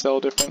own, I can sell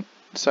different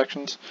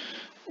sections,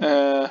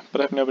 but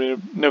I have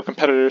no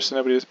competitors, so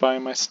nobody is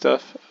buying my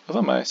stuff.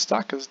 Although my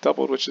stock has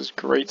doubled, which is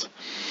great.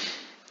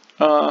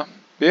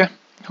 Yeah,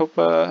 hope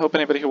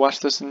anybody who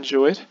watched this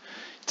enjoyed.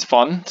 It's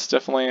fun. It's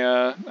definitely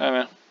I don't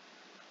know,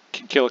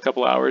 kill a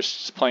couple hours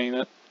just playing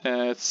it.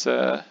 It's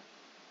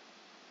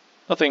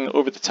nothing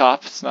over the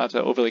top. It's not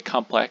overly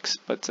complex,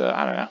 but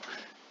I don't know.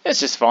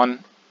 It's just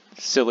fun,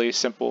 silly,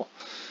 simple.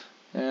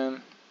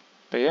 But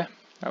yeah,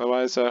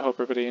 otherwise I hope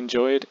everybody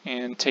enjoyed,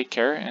 and take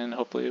care, and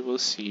hopefully we'll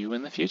see you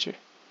in the future.